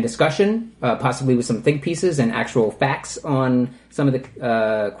and discussion, possibly with some think pieces and actual facts on some of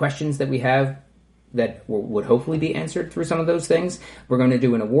the questions that we have that would hopefully be answered through some of those things. We're going to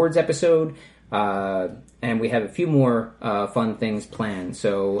do an awards episode, and we have a few more fun things planned.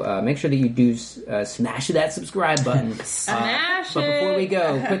 So make sure that you do smash that subscribe button. Smash But before we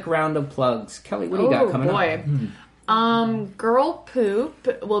go, quick round of plugs. Kelly, what do you got coming up? Girl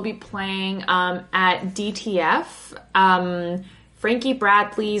Poop will be playing at DTF. Frankie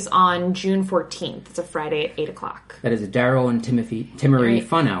Bradley's on June 14th. It's a Friday at 8 o'clock. That is a Daryl and Timmery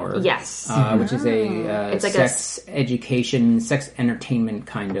Fun Hour. Yes. Which is a it's like sex education, sex entertainment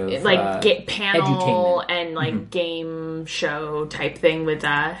kind of panel and like game show type thing with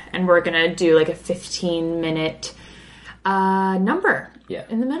and we're gonna do like a 15-minute number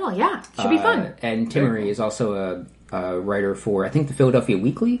in the middle. Yeah, should be fun. And Timmery is also a writer for, I think, the Philadelphia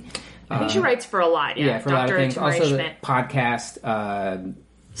Weekly. I think she writes for a lot. Yeah, for a lot of things. Timmery Also, Schmidt. the podcast.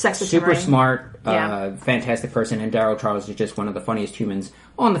 Sex with super Timmery. smart, fantastic person, and Daryl Charles is just one of the funniest humans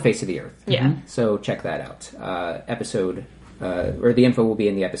on the face of the earth. Yeah. So check that out. Episode, or the info will be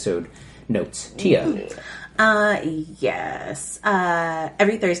in the episode notes. Tia. Yes.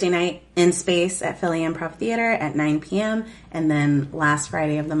 Every Thursday night in Space at Philly Improv Theater at 9 p.m. And then last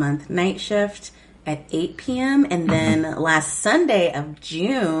Friday of the month, Night Shift at 8 p.m. And then last Sunday of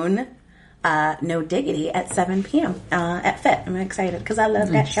June, No Diggity at 7 p.m. At FIT. I'm excited because I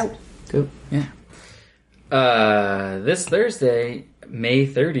love that show. Cool. Yeah. This Thursday, May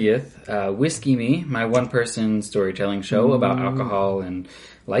 30th, Whiskey Me, my one-person storytelling show about alcohol and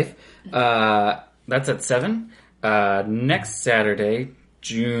life. That's at 7. Next Saturday,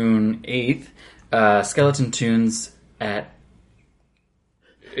 June 8th, Skeleton Tunes at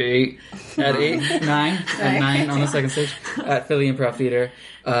 8, 9 on the second stage at Philly Improv Theater.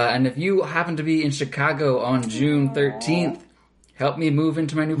 And if you happen to be in Chicago on June 13th, help me move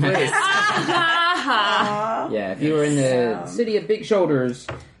into my new place. Yeah, if you were in the city of big shoulders,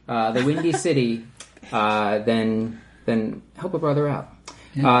 the Windy City, then help a brother out.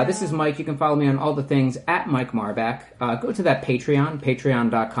 This is Mike. You can follow me on all the things at Mike Marbach. Go to that Patreon,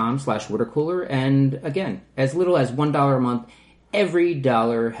 patreon.com/watercooler. And again, as little as $1 a month, every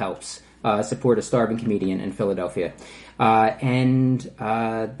dollar helps support a starving comedian in Philadelphia. And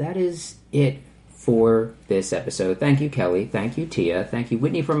that is it for this episode. Thank you, Kelly. Thank you, Tia. Thank you,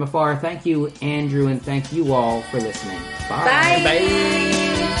 Whitney from afar. Thank you, Andrew. And thank you all for listening. Bye. Bye. Bye.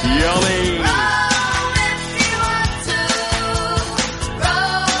 Yummy!